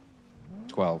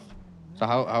 12. So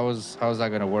how's that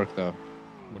gonna work though?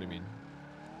 What do you mean?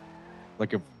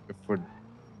 Like if we're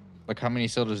like, how many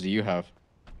cylinders do you have?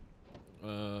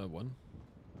 1.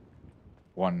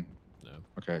 1. No.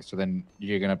 Okay, so then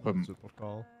you're gonna put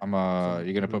Supercar.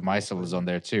 you're gonna put my cylinders on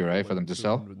there too, right, for them to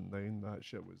sell? 209, that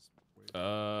shit was.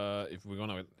 If we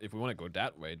wanna go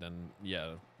that way, then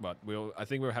yeah. But I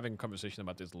think we're having a conversation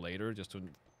about this later, just to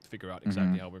figure out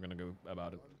exactly how we're gonna go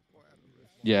about it.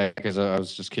 Yeah, because I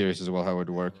was just curious as well how it would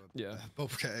work. Yeah.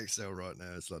 Bobcat XL right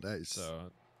now. It's like that.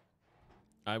 So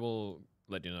I will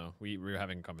let you know. We're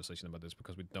having a conversation about this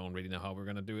because we don't really know how we're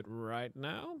gonna do it right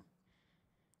now.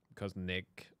 Because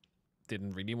Nick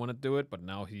didn't really want to do it, but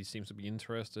now he seems to be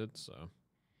interested. So.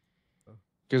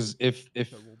 Because if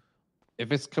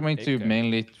it's coming to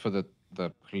mainly for the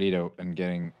Polito and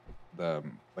getting the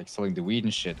like selling the weed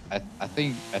and shit, I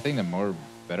think the more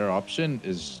better option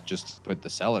is just to put the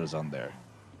sellers on there.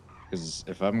 Because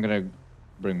if I'm gonna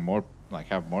bring more, like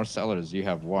have more sellers, you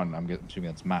have 1. I'm assuming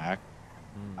that's Mac.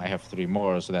 I have 3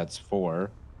 more, so that's 4.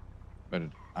 But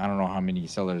I don't know how many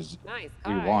sellers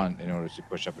we want in order to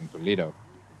push up in Polito.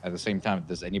 At the same time,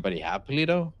 does anybody have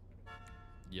Polito?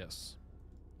 Yes.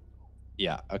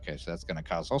 Yeah. Okay, so that's gonna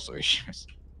cause also issues.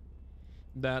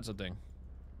 That's a thing.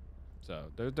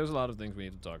 So there's a lot of things we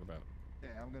need to talk about. Yeah,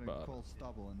 I'm gonna call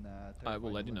Stubble and I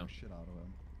will let you know. shit out of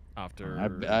him. After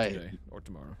today or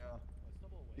tomorrow. Yeah.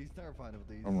 He's terrified of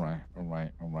these. All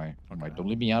right. Don't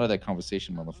leave me out of that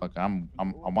conversation, motherfucker.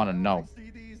 I want to know.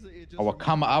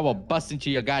 I will bust into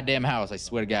your goddamn house. I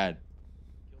swear to God.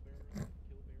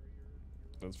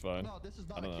 That's fine. No, this is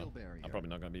not I don't a kill know. barrier. I'm probably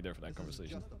not gonna be there for that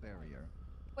conversation. Just a barrier.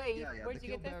 Wait, where'd you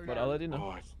get this But I'll let you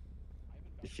know.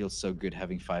 It feels so good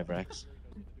having 5 racks.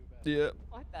 Yeah.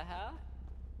 What the hell?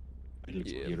 It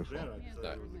looks beautiful.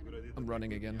 I'm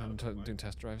running again. I'm doing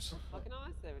test drives. Fucking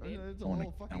awesome, dude.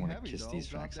 I want to kiss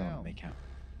these racks. I want to make out.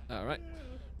 All right.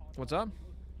 What's up?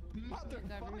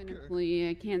 Government employee.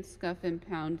 I can't scuff and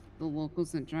pound the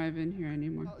locals that drive in here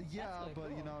anymore. Yeah, but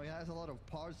you know, it has a lot of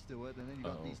parts to it, and then you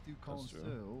got these 2 cones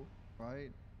too,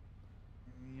 right?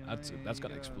 That's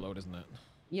gonna explode, isn't it?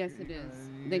 Yes, it is.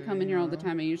 They come in here all the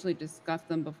time. I usually just scuff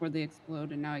them before they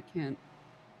explode, and now I can't.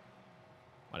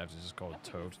 Might have to just call a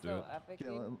tow to do it. Okay,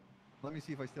 let me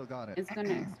see if I still got it. It's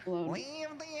gonna explode.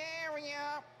 Leave the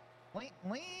area.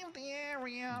 Leave the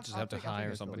area. You just have to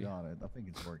hire somebody. I think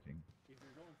it's working.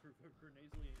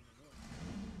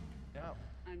 Yeah.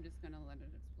 I'm just gonna let it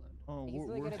explode. Oh,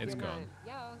 It's gone.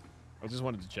 Yeah. I just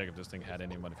wanted to check if this thing had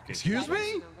any modifications. Excuse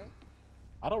me?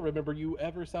 I don't remember you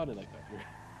ever sounding like that.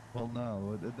 Well,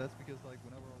 no, that's because like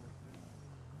whenever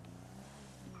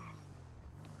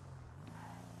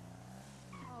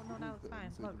Oh no, no, it's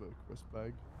fine. Look. Crisp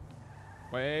bag.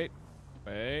 Wait.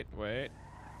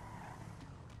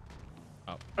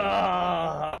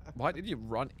 Oh. Why did you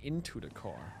run into the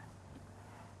car?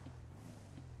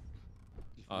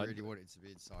 He really wanted to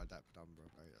be inside that penumbra,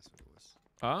 mate. That's what it was.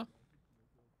 Huh?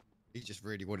 He just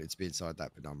really wanted to be inside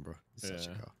that penumbra. It's such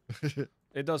a car.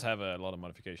 It does have a lot of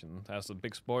modification. It has a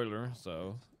big spoiler,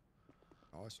 so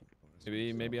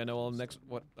maybe I know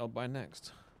what I'll buy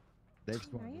next.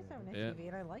 Next one. I used to have an SUV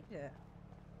and I liked it.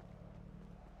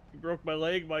 You broke my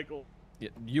leg, Michael. Yeah,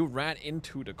 you ran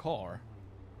into the car.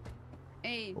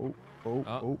 Hey.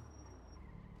 Oh.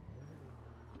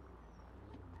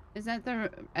 Is that the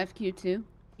FQ2?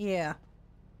 Yeah.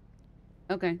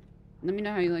 Okay. Let me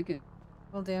know how you like it.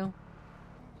 Will do.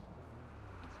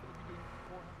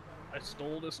 I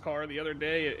stole this car the other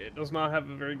day. It does not have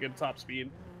a very good top speed.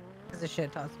 It's a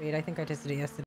shit top speed. I think I tested it yesterday.